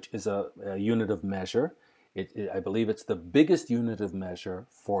language is a unit of measure. I believe it's the biggest unit of measure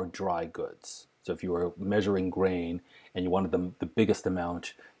for dry goods. So if you were measuring grain and you wanted the biggest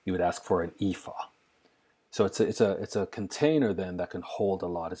amount, you would ask for an ephah. So it's a container then that can hold a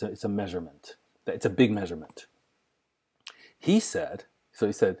lot. It's a measurement. It's a big measurement. He said, so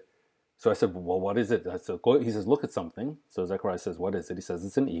I said, well, what is it? He says, look at something. So Zechariah says, what is it? He says,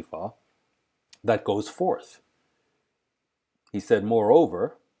 it's an ephah that goes forth. He said,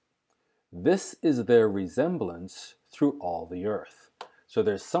 moreover, this is their resemblance through all the earth. So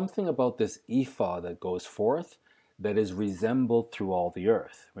there's something about this ephah that goes forth that is resembled through all the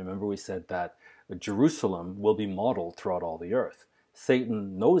earth. Remember we said that Jerusalem will be modeled throughout all the earth.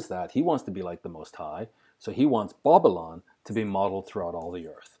 Satan knows that. He wants to be like the Most High. So he wants Babylon to be modeled throughout all the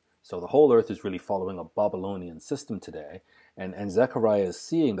earth. So the whole earth is really following a Babylonian system today. And Zechariah is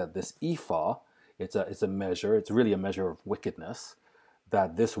seeing that this ephah, it's a measure, it's really a measure of wickedness,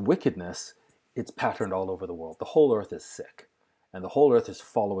 that this wickedness, it's patterned all over the world. The whole earth is sick. And the whole earth is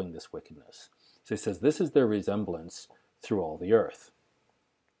following this wickedness. So he says, this is their resemblance through all the earth.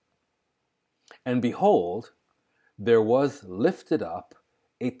 And behold, there was lifted up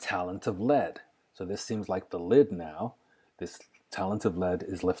a talent of lead. So this seems like the lid now. This talent of lead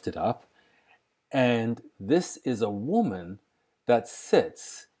is lifted up. And this is a woman that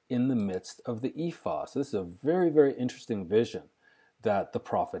sits in the midst of the ephah. So this is a very, very interesting vision that the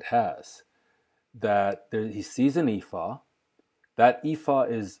prophet has. That he sees an ephah. That ephah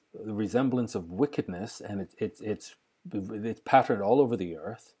is the resemblance of wickedness, and it's patterned all over the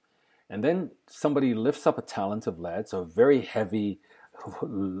earth. And then somebody lifts up a talent of lead, so a very heavy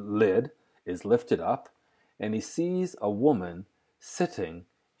lid is lifted up, and he sees a woman sitting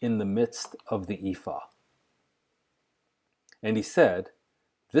in the midst of the ephah. And he said,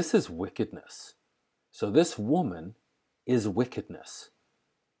 "This is wickedness." So this woman is wickedness.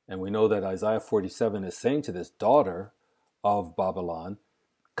 And we know that Isaiah 47 is saying to this daughter of Babylon,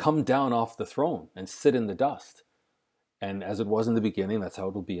 "Come down off the throne and sit in the dust." And as it was in the beginning, that's how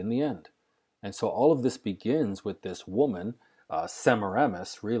it will be in the end. And so all of this begins with this woman,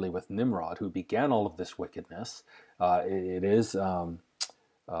 Semiramis, really with Nimrod, who began all of this wickedness. It is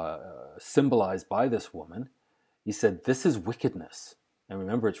symbolized by this woman. He said, "This is wickedness." And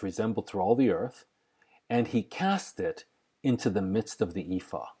remember, it's resembled through all the earth. And he cast it into the midst of the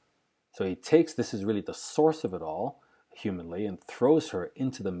ephah. So he takes, this is really the source of it all, humanly, and throws her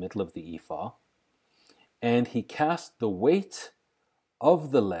into the middle of the ephah. And he cast the weight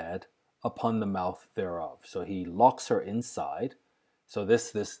of the lead upon the mouth thereof. So he locks her inside. So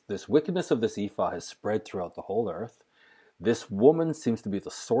this wickedness of this ephah has spread throughout the whole earth. This woman seems to be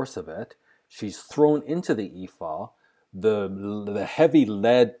the source of it. She's thrown into the ephah. The heavy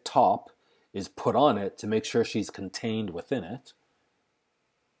lead top is put on it to make sure she's contained within it.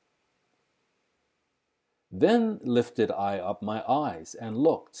 Then lifted I up my eyes and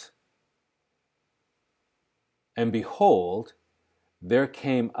looked, and behold, there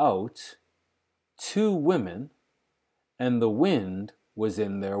came out 2 women, and the wind was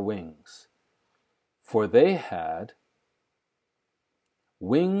in their wings. For they had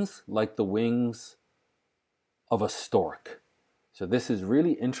wings like the wings of a stork. So this is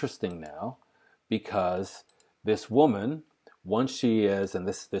really interesting now, because this woman, once she is, and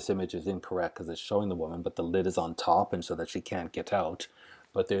this image is incorrect because it's showing the woman, but the lid is on top, and so that she can't get out.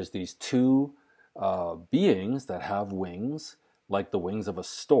 But there's these 2 beings that have wings like the wings of a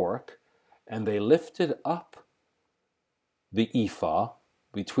stork, and they lifted up the ephah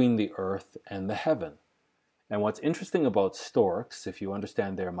between the earth and the heaven. And what's interesting about storks, if you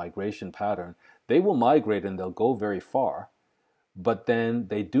understand their migration pattern, they will migrate and they'll go very far, but then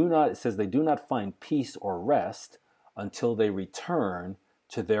they do not, it says they do not find peace or rest until they return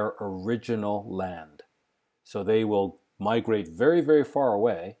to their original land. So they will migrate very, very far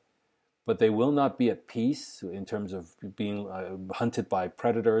away, but they will not be at peace in terms of being hunted by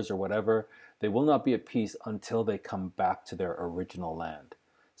predators or whatever. They will not be at peace until they come back to their original land.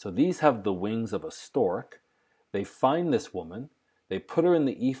 So these have the wings of a stork. They find this woman, they put her in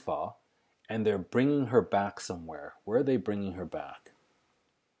the ephah, and they're bringing her back somewhere. Where are they bringing her back?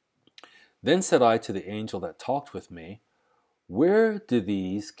 Then said I to the angel that talked with me, "Where do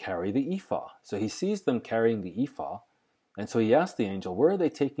these carry the ephah?" So he sees them carrying the ephah, and so he asked the angel, "Where are they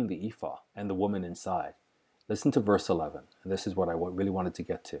taking the ephah and the woman inside?" Listen to verse 11, and this is what I really wanted to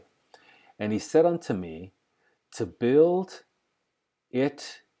get to. And he said unto me, to build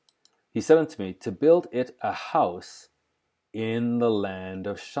it a house in the land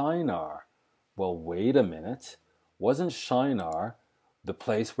of Shinar. Well, wait a minute. Wasn't Shinar the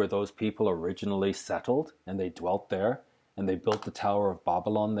place where those people originally settled and they dwelt there and they built the Tower of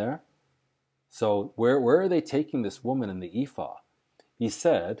Babylon there? So where are they taking this woman in the ephah? He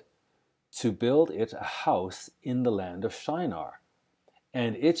said, to build it a house in the land of Shinar,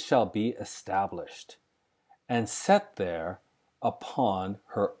 and it shall be established and set there upon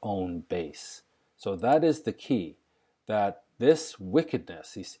her own base. So that is the key, that this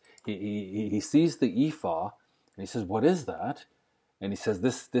wickedness, he sees the ephah, and he says, "What is that?" And he says,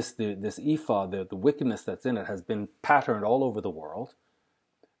 this ephah, the wickedness that's in it has been patterned all over the world.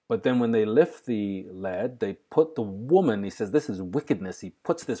 But then when they lift the lead, they put the woman, he says, this is wickedness. He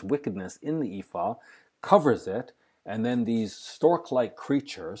puts this wickedness in the ephah, covers it, and then these stork-like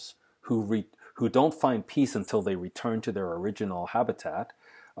creatures who don't find peace until they return to their original habitat,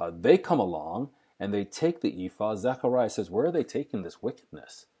 they come along and they take the ephah. Zechariah says, where are they taking this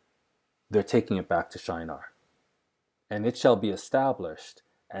wickedness? They're taking it back to Shinar. And it shall be established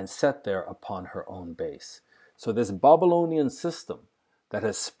and set there upon her own base. So this Babylonian system that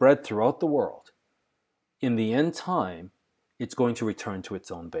has spread throughout the world, in the end time, it's going to return to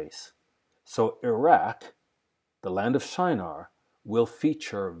its own base. So Iraq, the land of Shinar, will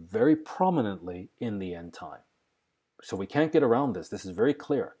feature very prominently in the end time. So we can't get around this. This is very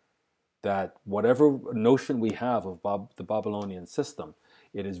clear, that whatever notion we have of the Babylonian system,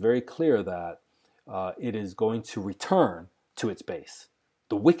 it is very clear that it is going to return to its base.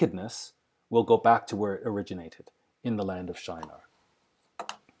 The wickedness will go back to where it originated, in the land of Shinar.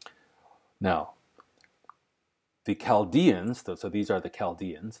 Now, the Chaldeans, so these are the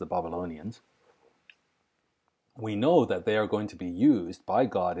Chaldeans, the Babylonians, we know that they are going to be used by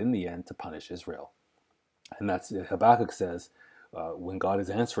God in the end to punish Israel. And that's, Habakkuk says, when God is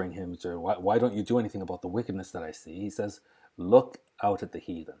answering him, why don't you do anything about the wickedness that I see? He says, look out at the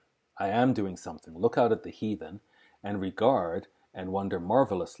heathen. I am doing something. Look out at the heathen and regard and wonder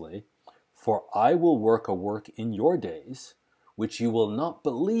marvelously, for I will work a work in your days which you will not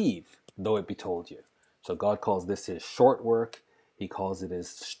believe, though it be told you. So God calls this his short work. He calls it his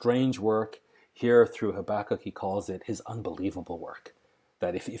strange work. Here through Habakkuk, he calls it his unbelievable work.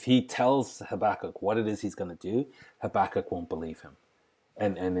 That if he tells Habakkuk what it is he's going to do, Habakkuk won't believe him.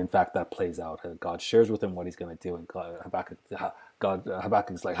 And in fact, that plays out. God shares with him what he's going to do, and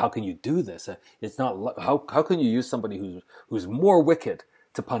Habakkuk's like, how can you do this? It's not, how can you use somebody who's more wicked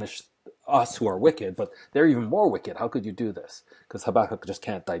to punish us who are wicked, but they're even more wicked. How could you do this? Because Habakkuk just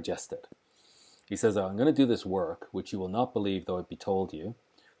can't digest it. He says, I'm going to do this work, which you will not believe, though it be told you.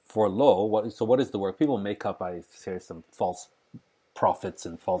 For lo, what is the work? People make up, I say, some false prophets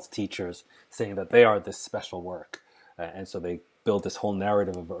and false teachers saying that they are this special work. And so they build this whole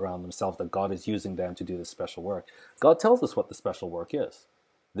narrative around themselves that God is using them to do this special work. God tells us what the special work is.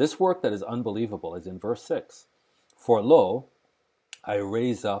 This work that is unbelievable is in verse 6. For lo, I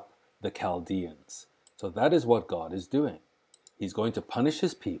raise up the Chaldeans. So that is what God is doing. He's going to punish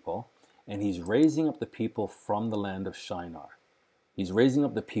his people, and he's raising up the people from the land of Shinar. He's raising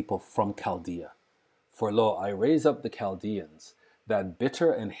up the people from Chaldea. For lo, I raise up the Chaldeans, that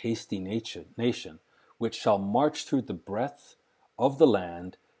bitter and hasty nation, which shall march through the breadth of the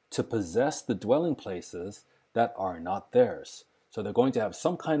land to possess the dwelling places that are not theirs. So they're going to have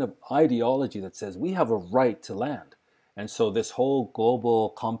some kind of ideology that says we have a right to land. And so this whole global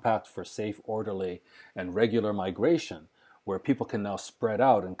compact for safe, orderly, and regular migration, where people can now spread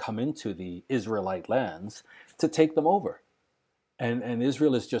out and come into the Israelite lands to take them over. And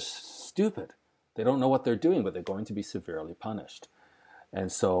Israel is just stupid. They don't know what they're doing, but they're going to be severely punished.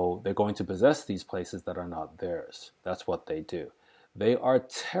 And so they're going to possess these places that are not theirs. That's what they do. They are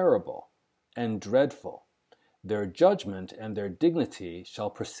terrible and dreadful. Their judgment and their dignity shall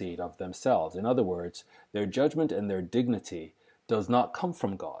proceed of themselves. In other words, their judgment and their dignity does not come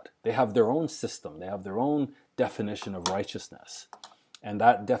from God. They have their own system. They have their own definition of righteousness. And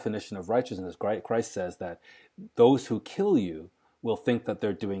that definition of righteousness, Christ says that those who kill you will think that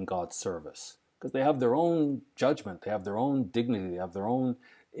they're doing God's service. Because they have their own judgment, they have their own dignity, they have their own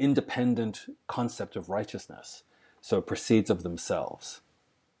independent concept of righteousness. So it proceeds of themselves.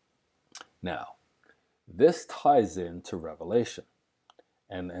 Now, this ties into Revelation.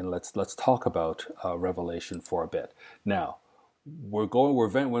 And let's talk about Revelation for a bit. Now,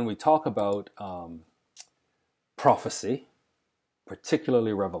 when we talk about prophecy,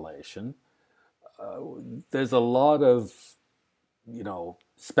 particularly Revelation, there's a lot of,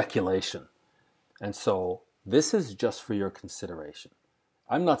 speculation. And so this is just for your consideration.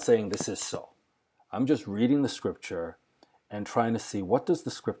 I'm not saying this is so. I'm just reading the scripture and trying to see what does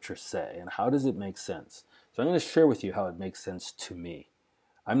the scripture say and how does it make sense. So I'm going to share with you how it makes sense to me.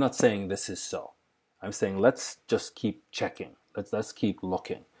 I'm not saying this is so. I'm saying let's just keep checking. Let's keep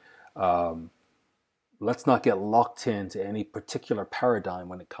looking. Let's not get locked into any particular paradigm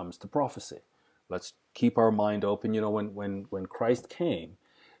when it comes to prophecy. Let's keep our mind open. When Christ came,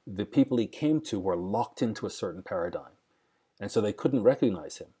 the people he came to were locked into a certain paradigm. And so they couldn't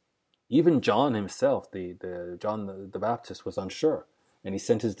recognize him. Even John himself, John the Baptist, was unsure. And he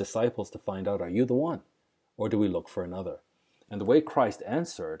sent his disciples to find out, are you the one? Or do we look for another? And the way Christ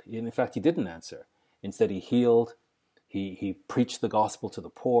answered, in fact, he didn't answer. Instead, he healed, he preached the gospel to the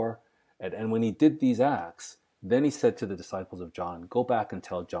poor. And when he did these acts, then he said to the disciples of John, go back and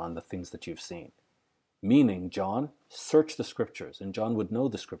tell John the things that you've seen. Meaning, John, search the scriptures, and John would know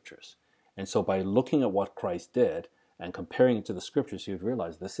the scriptures. And so by looking at what Christ did and comparing it to the scriptures, you'd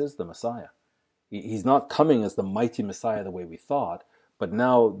realize this is the Messiah. He's not coming as the mighty Messiah the way we thought, but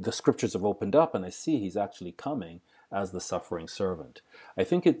now the scriptures have opened up and I see he's actually coming as the suffering servant. I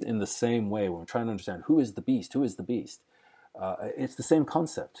think it in the same way when we're trying to understand who is the beast, it's the same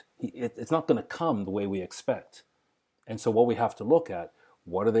concept. It's not going to come the way we expect. And so what we have to look at,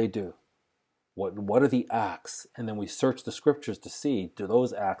 what do they do? What are the acts? And then we search the scriptures to see, do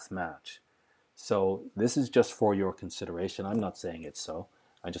those acts match? So this is just for your consideration. I'm not saying it's so.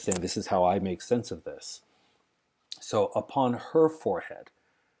 I'm just saying this is how I make sense of this. So upon her forehead.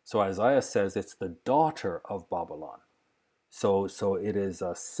 So Isaiah says it's the daughter of Babylon. So it is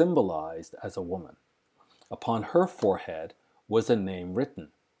symbolized as a woman. Upon her forehead was a name written.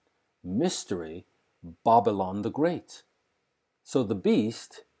 Mystery, Babylon the Great. So the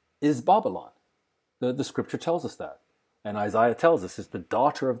beast is Babylon. The scripture tells us that. And Isaiah tells us it's the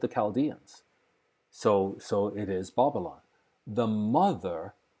daughter of the Chaldeans. So it is Babylon. The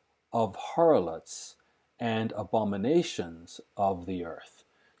mother of harlots and abominations of the earth.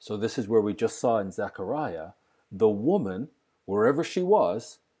 So this is where we just saw in Zechariah, the woman, wherever she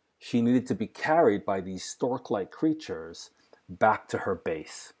was, she needed to be carried by these stork-like creatures back to her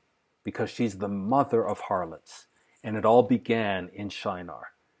base, because she's the mother of harlots. And it all began in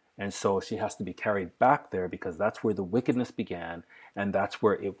Shinar. And so she has to be carried back there because that's where the wickedness began, and that's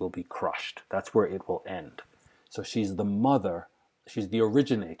where it will be crushed. That's where it will end. So she's the mother, she's the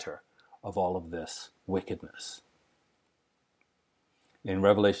originator of all of this wickedness. In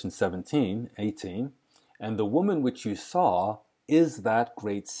Revelation 17:18, and the woman which you saw is that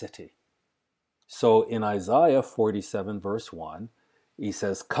great city. So in Isaiah 47 verse 1, he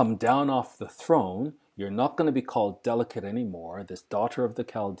says, come down off the throne. You're not going to be called delicate anymore, this daughter of the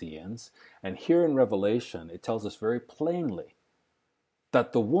Chaldeans. And here in Revelation, it tells us very plainly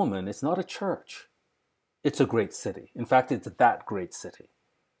that the woman is not a church. It's a great city. In fact, it's that great city.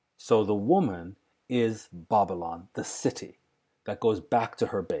 So the woman is Babylon, the city that goes back to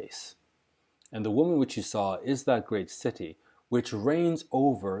her base. And the woman which you saw is that great city which reigns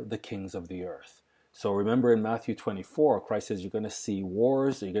over the kings of the earth. So remember in Matthew 24, Christ says you're going to see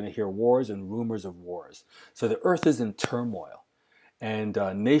wars, you're going to hear wars and rumors of wars. So the earth is in turmoil, and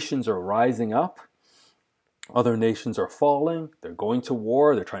nations are rising up. Other nations are falling. They're going to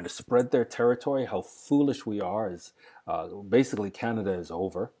war. They're trying to spread their territory. How foolish we are is basically Canada is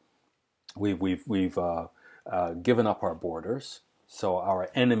over. We've given up our borders, so our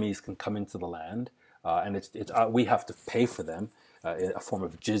enemies can come into the land, and we have to pay for them, a form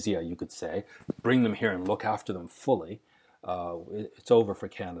of jizya, you could say, bring them here and look after them fully. It's over for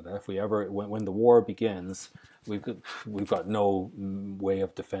Canada. If we ever, when the war begins, we've got no way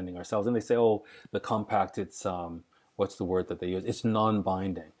of defending ourselves. And they say, oh, the compact, it's what's the word that they use? It's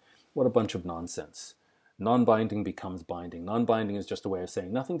non-binding. What a bunch of nonsense. Non-binding becomes binding. Non-binding is just a way of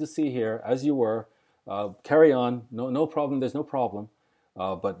saying nothing to see here, as you were. Carry on. No problem. There's no problem.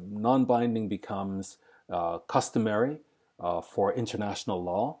 But non-binding becomes customary for international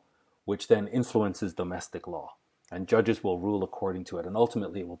law, which then influences domestic law. And judges will rule according to it, and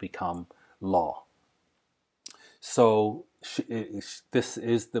ultimately it will become law. So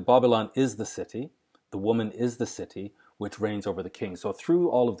Babylon is the city, the woman is the city which reigns over the king. So through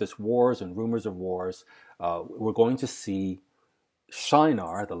all of this wars and rumors of wars, we're going to see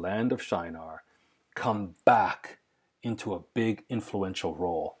Shinar, the land of Shinar, come back into a big influential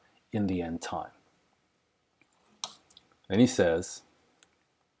role in the end time. And he says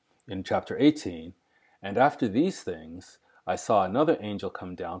in chapter 18, and after these things, I saw another angel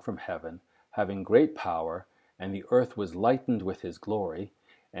come down from heaven, having great power, and the earth was lightened with his glory.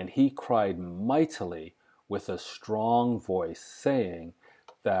 And he cried mightily with a strong voice, saying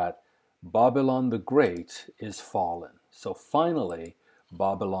that Babylon the Great is fallen. So finally,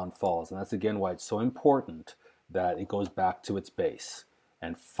 Babylon falls. And that's again why it's so important that it goes back to its base.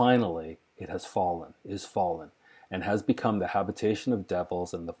 And finally, it has fallen, is fallen, and has become the habitation of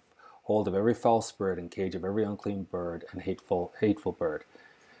devils and the hold of every foul spirit and cage of every unclean bird and hateful bird.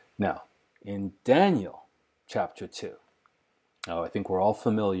 Now, in Daniel chapter 2, I think we're all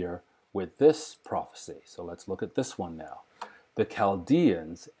familiar with this prophecy. So let's look at this one now. The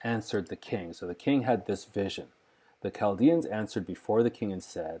Chaldeans answered the king. So the king had this vision. The Chaldeans answered before the king and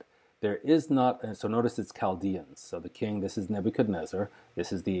said, there is not, and so notice it's Chaldeans. So the king, this is Nebuchadnezzar.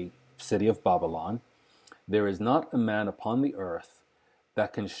 This is the city of Babylon. There is not a man upon the earth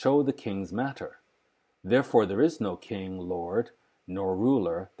that can show the king's matter. Therefore there is no king, lord, nor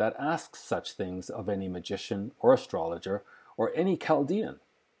ruler that asks such things of any magician or astrologer or any Chaldean.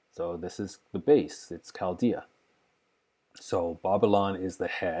 So this is the base, it's Chaldea. So Babylon is the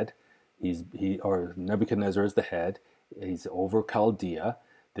head, or Nebuchadnezzar is the head, he's over Chaldea.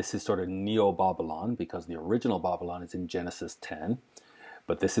 This is sort of Neo-Babylon because the original Babylon is in Genesis 10,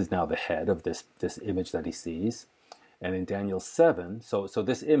 but this is now the head of this image that he sees. And in Daniel 7, so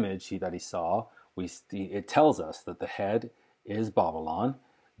this image that he saw, it tells us that the head is Babylon,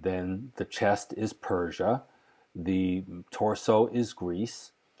 then the chest is Persia, the torso is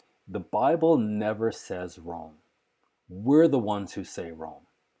Greece. The Bible never says Rome. We're the ones who say Rome.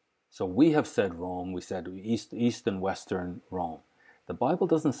 So we have said Rome, we said East and Western Rome. The Bible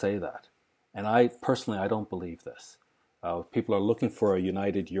doesn't say that. And I don't believe this. People are looking for a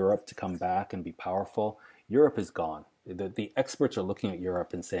united Europe to come back and be powerful. Europe is gone. The experts are looking at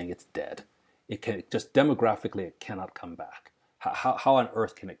Europe and saying it's dead. It can just demographically, it cannot come back. How on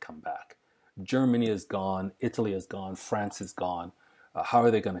earth can it come back? Germany is gone. Italy is gone. France is gone. How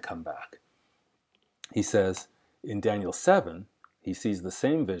are they going to come back? He says in Daniel 7, he sees the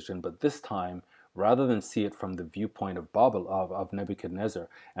same vision, but this time rather than see it from the viewpoint of of Nebuchadnezzar.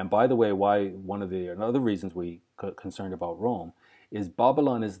 And by the way, why one of the another reasons we concerned about Rome is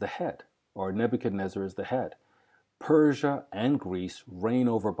Babylon is the head, or Nebuchadnezzar is the head. Persia and Greece reign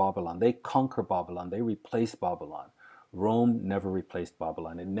over Babylon. They conquer Babylon. They replace Babylon. Rome never replaced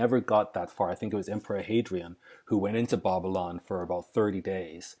Babylon. It never got that far. I think it was Emperor Hadrian who went into Babylon for about 30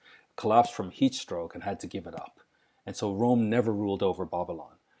 days, collapsed from heat stroke, and had to give it up. And so Rome never ruled over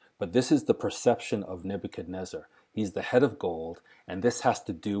Babylon. But this is the perception of Nebuchadnezzar. He's the head of gold, and this has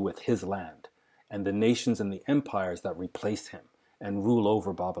to do with his land and the nations and the empires that replace him and rule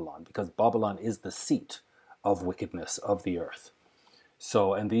over Babylon, because Babylon is the seat of wickedness of the earth.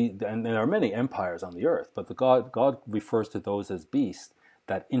 So, and there are many empires on the earth, but God refers to those as beasts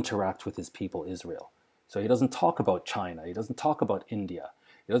that interact with his people Israel. So he doesn't talk about China, he doesn't talk about India,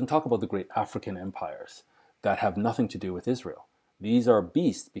 he doesn't talk about the great African empires that have nothing to do with Israel. These are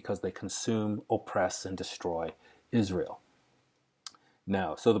beasts because they consume, oppress, and destroy Israel.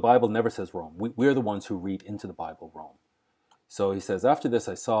 Now, so the Bible never says Rome. We're the ones who read into the Bible Rome. So he says, after this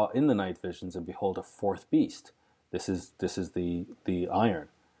I saw in the night visions, and behold, a fourth beast. This is the iron,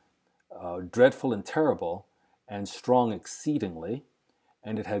 dreadful and terrible, and strong exceedingly,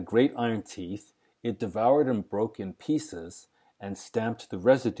 and it had great iron teeth. It devoured and broke in pieces, and stamped the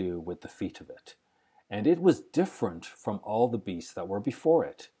residue with the feet of it. And it was different from all the beasts that were before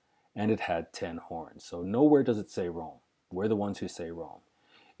it, and it had 10 horns. So nowhere does it say Rome. We're the ones who say Rome.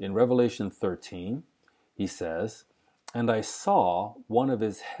 In Revelation 13, he says, and I saw one of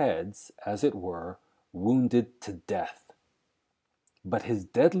his heads, as it were, wounded to death. But his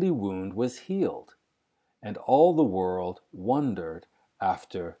deadly wound was healed, and all the world wondered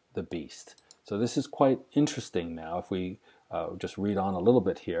after the beast. So this is quite interesting now. If we just read on a little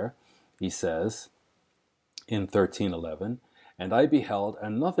bit here, he says in 13:11, and I beheld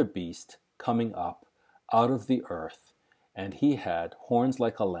another beast coming up out of the earth, and he had horns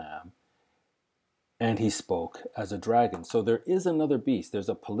like a lamb, and he spoke as a dragon. So there is another beast. There's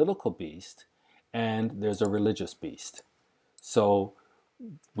a political beast, and there's a religious beast. So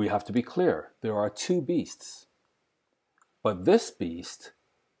we have to be clear. There are two beasts. But this beast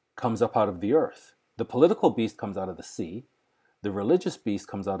comes up out of the earth. The political beast comes out of the sea. The religious beast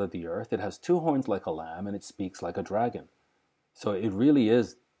comes out of the earth. It has 2 horns like a lamb, and it speaks like a dragon. So it really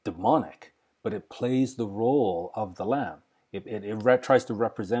is demonic, but it plays the role of the lamb. It tries to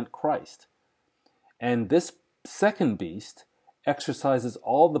represent Christ. And this second beast exercises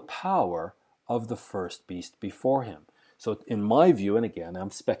all the power of the first beast before him. So in my view, and again, I'm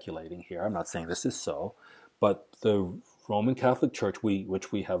speculating here, I'm not saying this is so, but the Roman Catholic Church,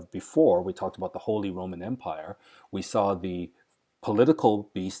 which we have before, we talked about the Holy Roman Empire, we saw the political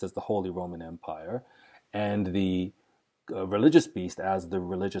beast as the Holy Roman Empire, and the religious beast as the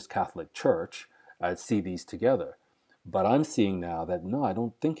religious Catholic Church. I'd see these together. But I'm seeing now that, no, I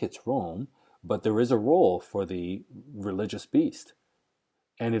don't think it's Rome, but there is a role for the religious beast.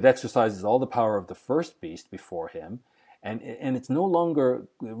 And it exercises all the power of the first beast before him. And it's no longer,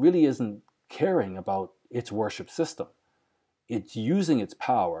 it really isn't caring about its worship system. It's using its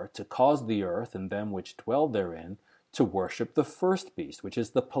power to cause the earth and them which dwell therein to worship the first beast, which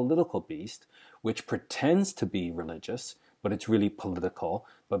is the political beast, which pretends to be religious, but it's really political.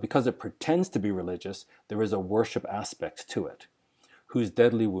 But because it pretends to be religious, there is a worship aspect to it, whose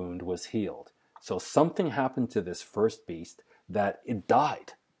deadly wound was healed. So something happened to this first beast that it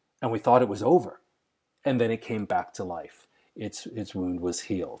died, and we thought it was over. And then it came back to life. Its wound was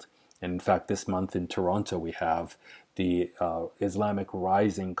healed. And in fact, this month in Toronto, we have the Islamic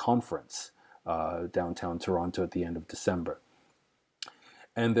Rising Conference, downtown Toronto at the end of December.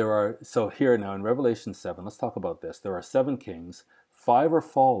 And so here now in Revelation 7, let's talk about this. There are 7 kings, 5 are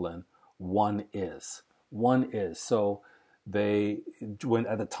fallen, 1 is. 1 is. So when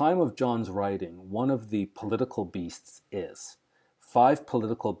at the time of John's writing, one of the political beasts is. 5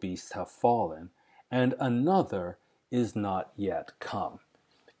 political beasts have fallen, and another is not yet come.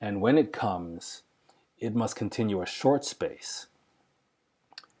 And when it comes, it must continue a short space.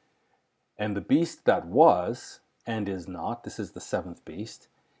 And the beast that was and is not, this is the 7th beast,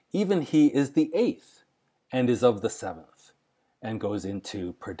 even he is the 8th and is of the 7th and goes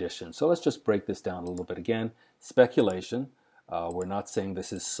into perdition. So let's just break this down a little bit again. Speculation. We're not saying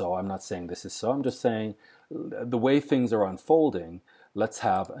this is so. I'm not saying this is so. I'm just saying the way things are unfolding, let's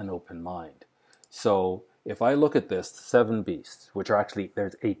have an open mind. So if I look at this, 7 beasts, which are actually,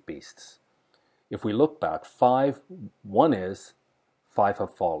 there's 8 beasts. If we look back, 1 is, 5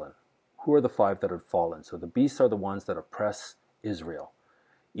 have fallen. Who are the 5 that have fallen? So the beasts are the ones that oppress Israel.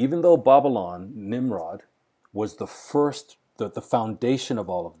 Even though Babylon, Nimrod, was the first, the foundation of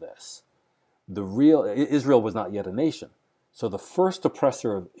all of this, Israel was not yet a nation. So the first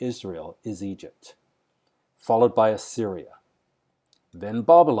oppressor of Israel is Egypt, followed by Assyria. Then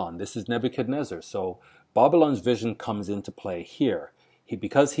Babylon. This is Nebuchadnezzar. So Babylon's vision comes into play here.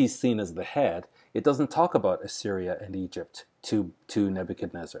 Because he's seen as the head, it doesn't talk about Assyria and Egypt to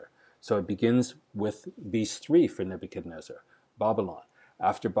Nebuchadnezzar. So it begins with these three for Nebuchadnezzar. Babylon.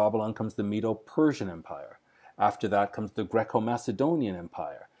 After Babylon comes the Medo-Persian Empire. After that comes the Greco-Macedonian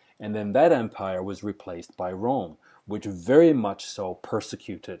Empire. And then that empire was replaced by Rome, which very much so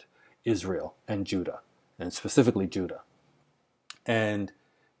persecuted Israel and Judah, and specifically Judah. And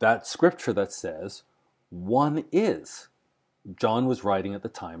that scripture that says, one is, John was writing at the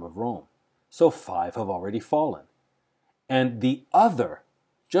time of Rome. So 5 have already fallen. And the other,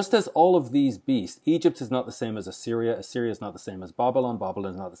 just as all of these beasts, Egypt is not the same as Assyria, Assyria is not the same as Babylon,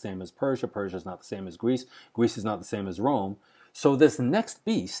 Babylon is not the same as Persia, Persia is not the same as Greece, Greece is not the same as Rome. So this next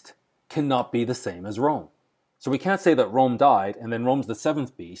beast cannot be the same as Rome. So we can't say that Rome died and then Rome's the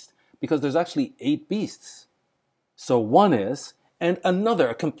 7th beast, because there's actually 8 beasts. So one is, and another,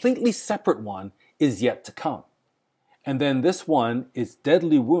 a completely separate one, is yet to come. And then this one is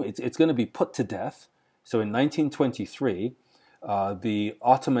deadly wound. It's going to be put to death. So in 1923, the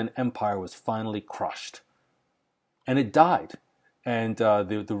Ottoman Empire was finally crushed. And it died. And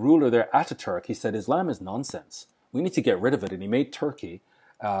the ruler there, Ataturk, he said, Islam is nonsense. We need to get rid of it. And he made Turkey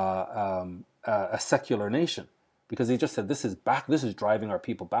a secular nation, because he just said, this is driving our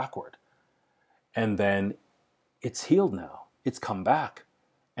people backward. And then it's healed now. It's come back.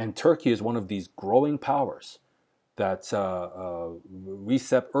 And Turkey is one of these growing powers that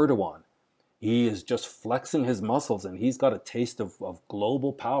Recep Erdogan, he is just flexing his muscles, and he's got a taste of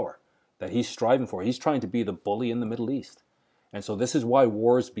global power that he's striving for. He's trying to be the bully in the Middle East. And so this is why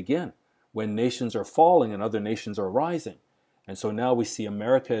wars begin, when nations are falling and other nations are rising. And so now we see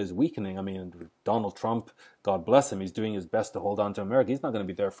America is weakening. I mean, Donald Trump, God bless him, he's doing his best to hold on to America. He's not going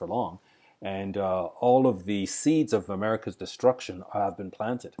to be there for long. And all of the seeds of America's destruction have been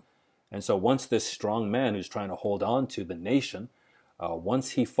planted. And so once this strong man who's trying to hold on to the nation,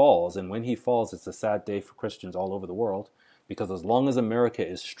 once he falls, and when he falls, it's a sad day for Christians all over the world, because as long as America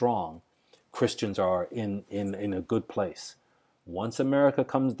is strong, Christians are in a good place. Once America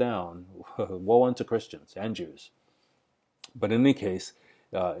comes down, woe unto Christians and Jews. But in any case,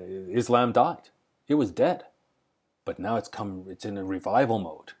 Islam died. It was dead. But now it's in a revival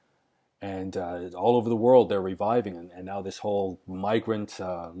mode. And all over the world, they're reviving. And now this whole migrant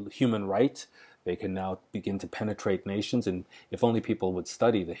human right, they can now begin to penetrate nations. And if only people would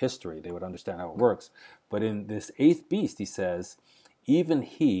study the history, they would understand how it works. But in this 8th beast, he says, even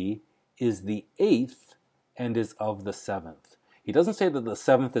he is the 8th and is of the 7th. He doesn't say that the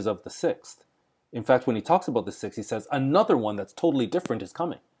 7th is of the 6th. In fact, when he talks about the 6th, he says another one that's totally different is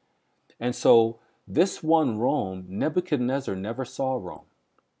coming. And so this one Rome, Nebuchadnezzar never saw Rome.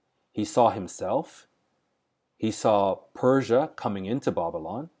 He saw himself. He saw Persia coming into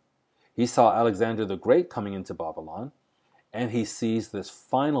Babylon. He saw Alexander the Great coming into Babylon. And he sees this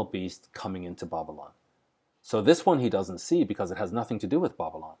final beast coming into Babylon. So this one he doesn't see because it has nothing to do with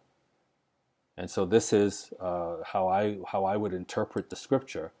Babylon. And so this is how I would interpret the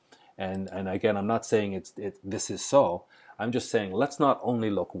scripture. And again, I'm not saying this is so. I'm just saying let's not only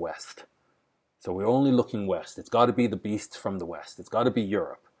look west. So we're only looking west. It's got to be the beast from the west. It's got to be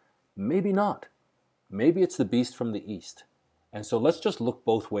Europe. Maybe not. Maybe it's the beast from the east. And so let's just look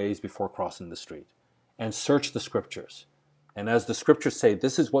both ways before crossing the street and search the scriptures. And as the scriptures say,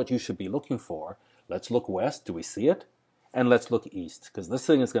 this is what you should be looking for. Let's look west. Do we see it? And let's look east, because this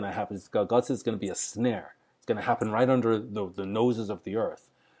thing is going to happen. God says it's going to be a snare. It's going to happen right under the noses of the earth.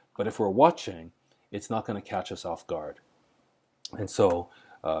 But if we're watching, it's not going to catch us off guard. And so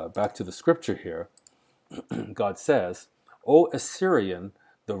back to the scripture here, God says, O Assyrian,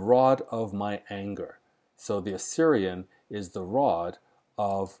 the rod of my anger. So the Assyrian is the rod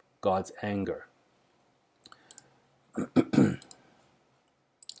of God's anger.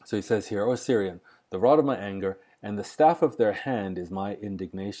 So he says here, O Assyrian, the rod of my anger, and the staff of their hand is my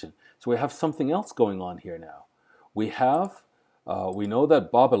indignation. So we have something else going on here now. We know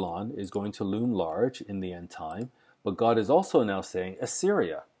that Babylon is going to loom large in the end time, but God is also now saying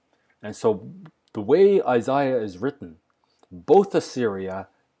Assyria. And so the way Isaiah is written, both Assyria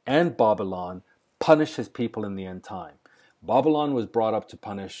and Babylon punish his people in the end time. Babylon was brought up to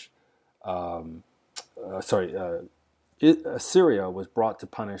punish, Assyria was brought to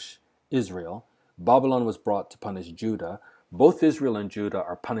punish Israel. Babylon was brought to punish Judah. Both Israel and Judah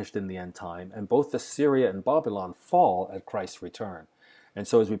are punished in the end time, and both Assyria and Babylon fall at Christ's return. And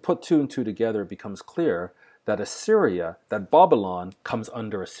so as we put 2 and 2 together, it becomes clear that Babylon comes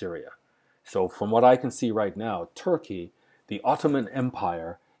under Assyria. So from what I can see right now, Turkey, the Ottoman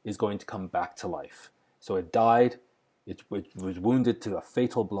Empire, is going to come back to life. So it died, it was wounded to a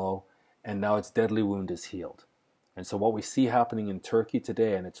fatal blow, and now its deadly wound is healed. And so what we see happening in Turkey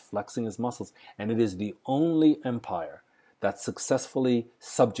today, and it's flexing its muscles, and it is the only empire that successfully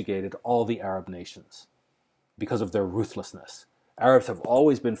subjugated all the Arab nations because of their ruthlessness. Arabs have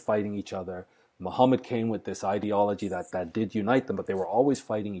always been fighting each other. Muhammad came with this ideology that did unite them, but they were always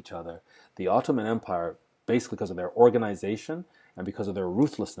fighting each other. The Ottoman Empire, basically because of their organization and because of their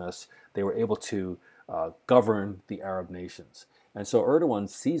ruthlessness, they were able to govern the Arab nations. And so Erdogan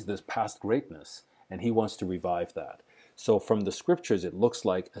sees this past greatness, and he wants to revive that. So from the scriptures, it looks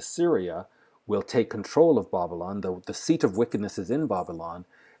like Assyria will take control of Babylon. The seat of wickedness is in Babylon,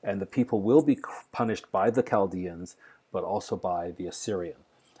 and the people will be punished by the Chaldeans, but also by the Assyrian.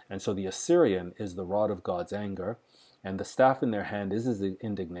 And so the Assyrian is the rod of God's anger, and the staff in their hand is his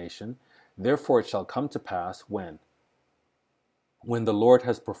indignation. Therefore it shall come to pass when the Lord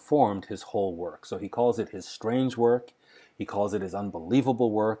has performed his whole work. So he calls it his strange work, he calls it his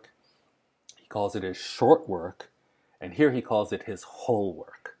unbelievable work, he calls it his short work, and here he calls it his whole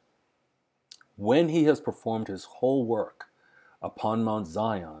work. When he has performed his whole work upon Mount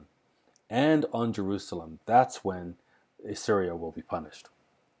Zion and on Jerusalem, that's when Assyria will be punished.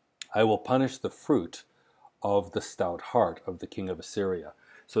 I will punish the fruit of the stout heart of the king of Assyria.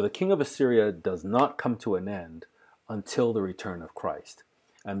 So the king of Assyria does not come to an end until the return of Christ.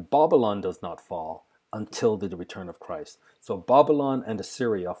 And Babylon does not fall until the return of Christ. So Babylon and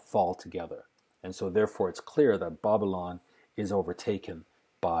Assyria fall together. And so therefore it's clear that Babylon is overtaken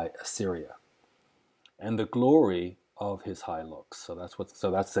by Assyria. And the glory of his high looks. So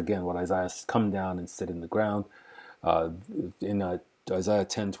that's again what Isaiah says, come down and sit in the ground. In Isaiah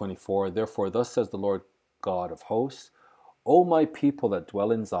 10:24, therefore thus says the Lord God of hosts, O my people that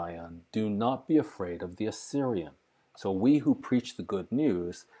dwell in Zion, do not be afraid of the Assyrian. So we who preach the good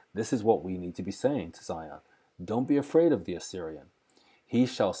news, this is what we need to be saying to Zion. Don't be afraid of the Assyrian. He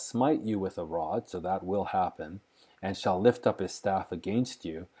shall smite you with a rod, so that will happen, and shall lift up his staff against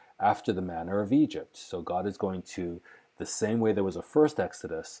you after the manner of Egypt. So God is going to, the same way there was a first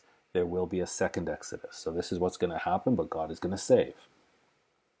Exodus, there will be a second Exodus. So this is what's going to happen, but God is going to save.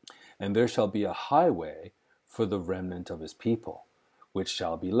 And there shall be a highway for the remnant of his people, which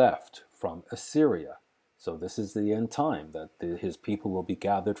shall be left from Assyria. So this is the end time, that his people will be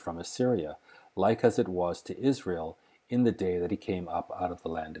gathered from Assyria, like as it was to Israel in the day that he came up out of the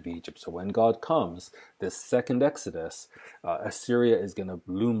land of Egypt. So when God comes, this second Exodus, Assyria is going to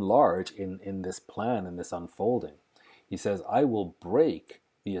loom large in this plan, in this unfolding. He says, I will break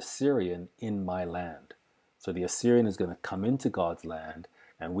the Assyrian in my land. So the Assyrian is going to come into God's land,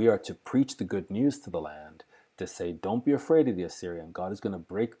 and we are to preach the good news to the land, to say, don't be afraid of the Assyrian. God is going to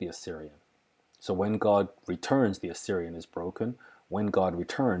break the Assyrian. So when God returns, the Assyrian is broken. When God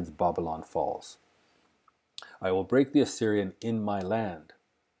returns, Babylon falls. I will break the Assyrian in my land.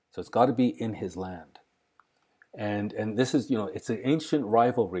 So it's got to be in his land. And this is, it's the ancient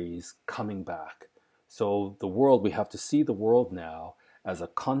rivalries coming back. So the world, we have to see the world now as a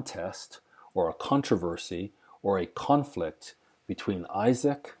contest or a controversy or a conflict between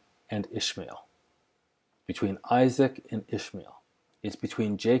Isaac and Ishmael. Between Isaac and Ishmael. It's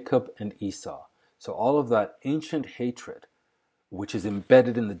between Jacob and Esau. So all of that ancient hatred, which is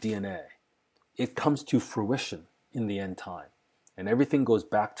embedded in the DNA, it comes to fruition in the end time. And everything goes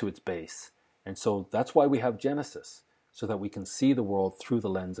back to its base. And so that's why we have Genesis, so that we can see the world through the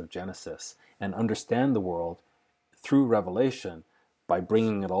lens of Genesis and understand the world through Revelation by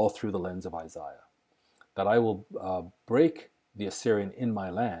bringing it all through the lens of Isaiah. That I will break the Assyrian in my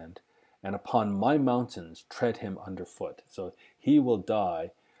land, and upon my mountains tread him underfoot. So he will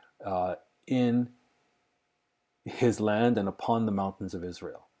die in his land and upon the mountains of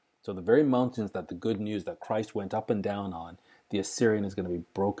Israel. So the very mountains that the good news that Christ went up and down on, the Assyrian is going to be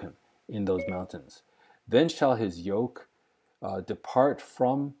broken in those mountains. Then shall his yoke depart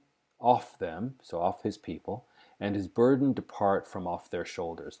from off them, so off his people, and his burden depart from off their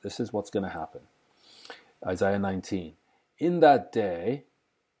shoulders. This is what's going to happen. Isaiah 19. In that day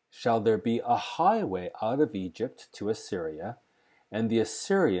shall there be a highway out of Egypt to Assyria, and the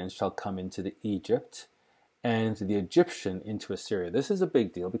Assyrian shall come into the Egypt, and the Egyptian into Assyria. This is a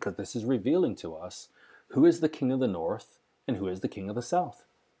big deal because this is revealing to us who is the king of the north and who is the king of the south.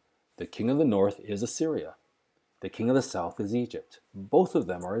 The king of the north is Assyria. The king of the south is Egypt. Both of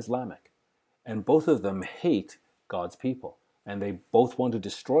them are Islamic, and both of them hate God's people, and they both want to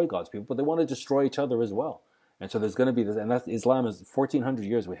destroy God's people, but they want to destroy each other as well. And so there's going to be this, and that's Islam is 1400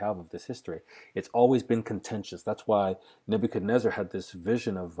 years we have of this history. It's always been contentious. That's why Nebuchadnezzar had this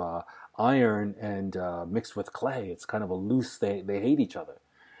vision of iron and mixed with clay. It's kind of a loose, they hate each other.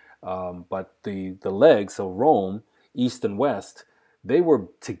 But the legs, so Rome, East and West, they were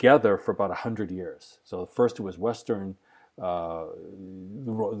together for about 100 years. So first it was the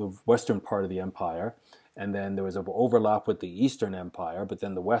western part of the empire, and then there was an overlap with the Eastern Empire, but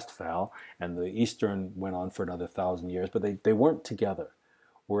then the West fell, and the Eastern went on for another 1,000 years, but they weren't together.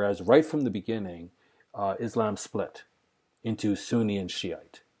 Whereas right from the beginning, Islam split into Sunni and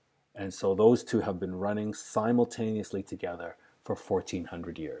Shiite. And so those two have been running simultaneously together for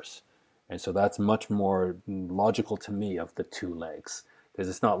 1,400 years. And so that's much more logical to me of the two legs. Because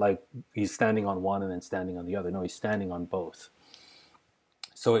it's not like he's standing on one and then standing on the other. No, he's standing on both.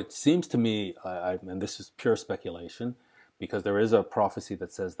 So it seems to me, and this is pure speculation, because there is a prophecy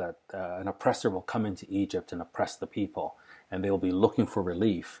that says that an oppressor will come into Egypt and oppress the people, and they'll be looking for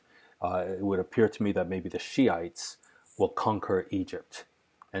relief. It would appear to me that maybe the Shiites will conquer Egypt.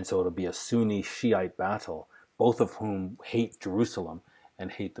 And so it'll be a Sunni Shiite battle, both of whom hate Jerusalem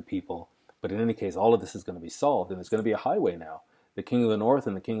and hate the people. But in any case, all of this is going to be solved, and there's going to be a highway now. The king of the north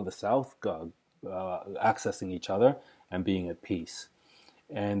and the king of the south accessing each other and being at peace.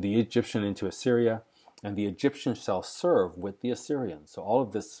 And the Egyptian into Assyria, and the Egyptians shall serve with the Assyrians. So all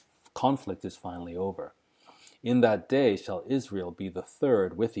of this conflict is finally over. In that day shall Israel be the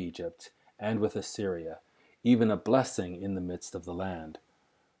third with Egypt and with Assyria, even a blessing in the midst of the land,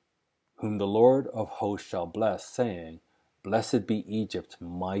 whom the Lord of hosts shall bless, saying, Blessed be Egypt,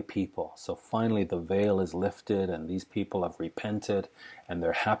 my people. So finally the veil is lifted, and these people have repented, and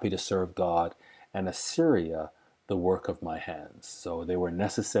they're happy to serve God. And Assyria, the work of my hands. So they were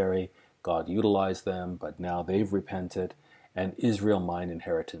necessary. God utilized them, but now they've repented. And Israel, mine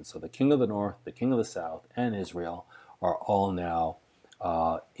inheritance. So the king of the north, the king of the south, and Israel are all now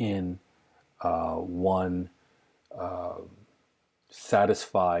in one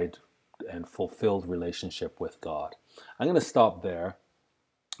satisfied and fulfilled relationship with God. I'm going to stop there.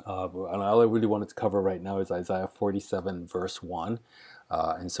 And all I really wanted to cover right now is Isaiah 47, verse 1.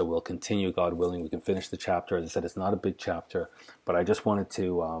 And so we'll continue, God willing. We can finish the chapter. As I said, it's not a big chapter, but I just wanted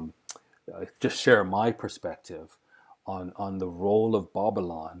to just share my perspective on the role of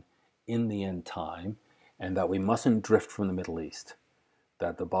Babylon in the end time, and that we mustn't drift from the Middle East.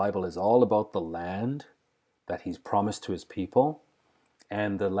 That the Bible is all about the land that he's promised to his people,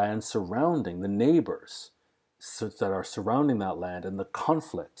 and the land surrounding, the neighbors that are surrounding that land, and the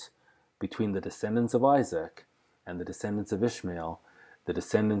conflict between the descendants of Isaac and the descendants of Ishmael, the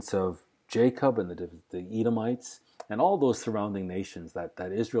descendants of Jacob and the Edomites, and all those surrounding nations that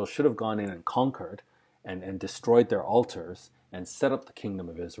Israel should have gone in and conquered and destroyed their altars and set up the kingdom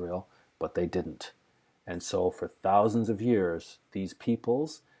of Israel, but they didn't. And so for thousands of years, these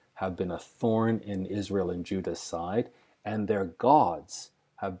peoples have been a thorn in Israel and Judah's side, and their gods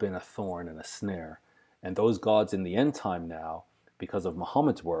have been a thorn and a snare. And those gods in the end time now, because of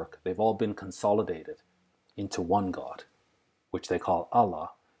Muhammad's work, they've all been consolidated into one God, which they call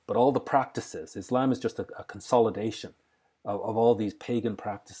Allah. But all the practices, Islam is just a consolidation of all these pagan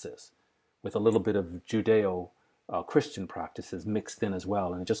practices with a little bit of Judeo-Christian practices mixed in as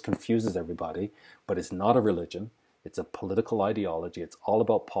well. And it just confuses everybody. But it's not a religion. It's a political ideology. It's all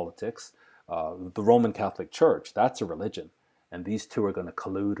about politics. The Roman Catholic Church, that's a religion. And these two are going to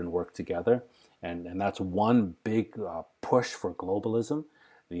collude and work together. And that's one big push for globalism.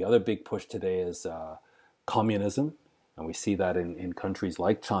 The other big push today is communism. And we see that in countries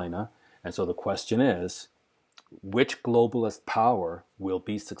like China. And so the question is, which globalist power will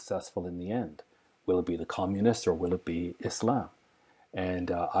be successful in the end? Will it be the communists or will it be Islam?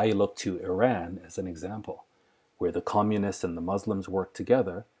 And I look to Iran as an example, where the communists and the Muslims work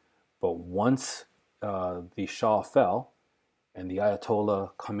together. But once the Shah fell and the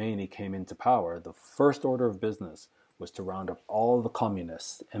Ayatollah Khomeini came into power, the first order of business was to round up all the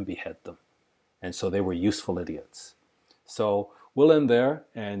communists and behead them. And so they were useful idiots. So we'll end there,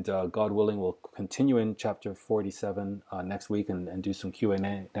 and God willing, we'll continue in chapter 47 next week and do some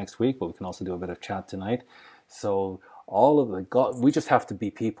Q&A next week, but we can also do a bit of chat tonight. So all of the God, we just have to be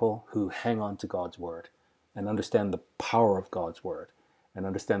people who hang on to God's word and understand the power of God's word and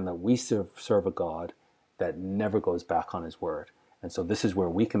understand that we serve a God that never goes back on his word. And so this is where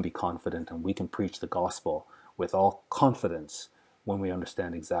we can be confident and we can preach the gospel with all confidence when we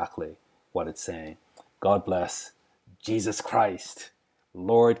understand exactly what it's saying. God bless. Jesus Christ,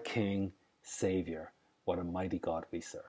 Lord, King, Savior. What a mighty God we serve.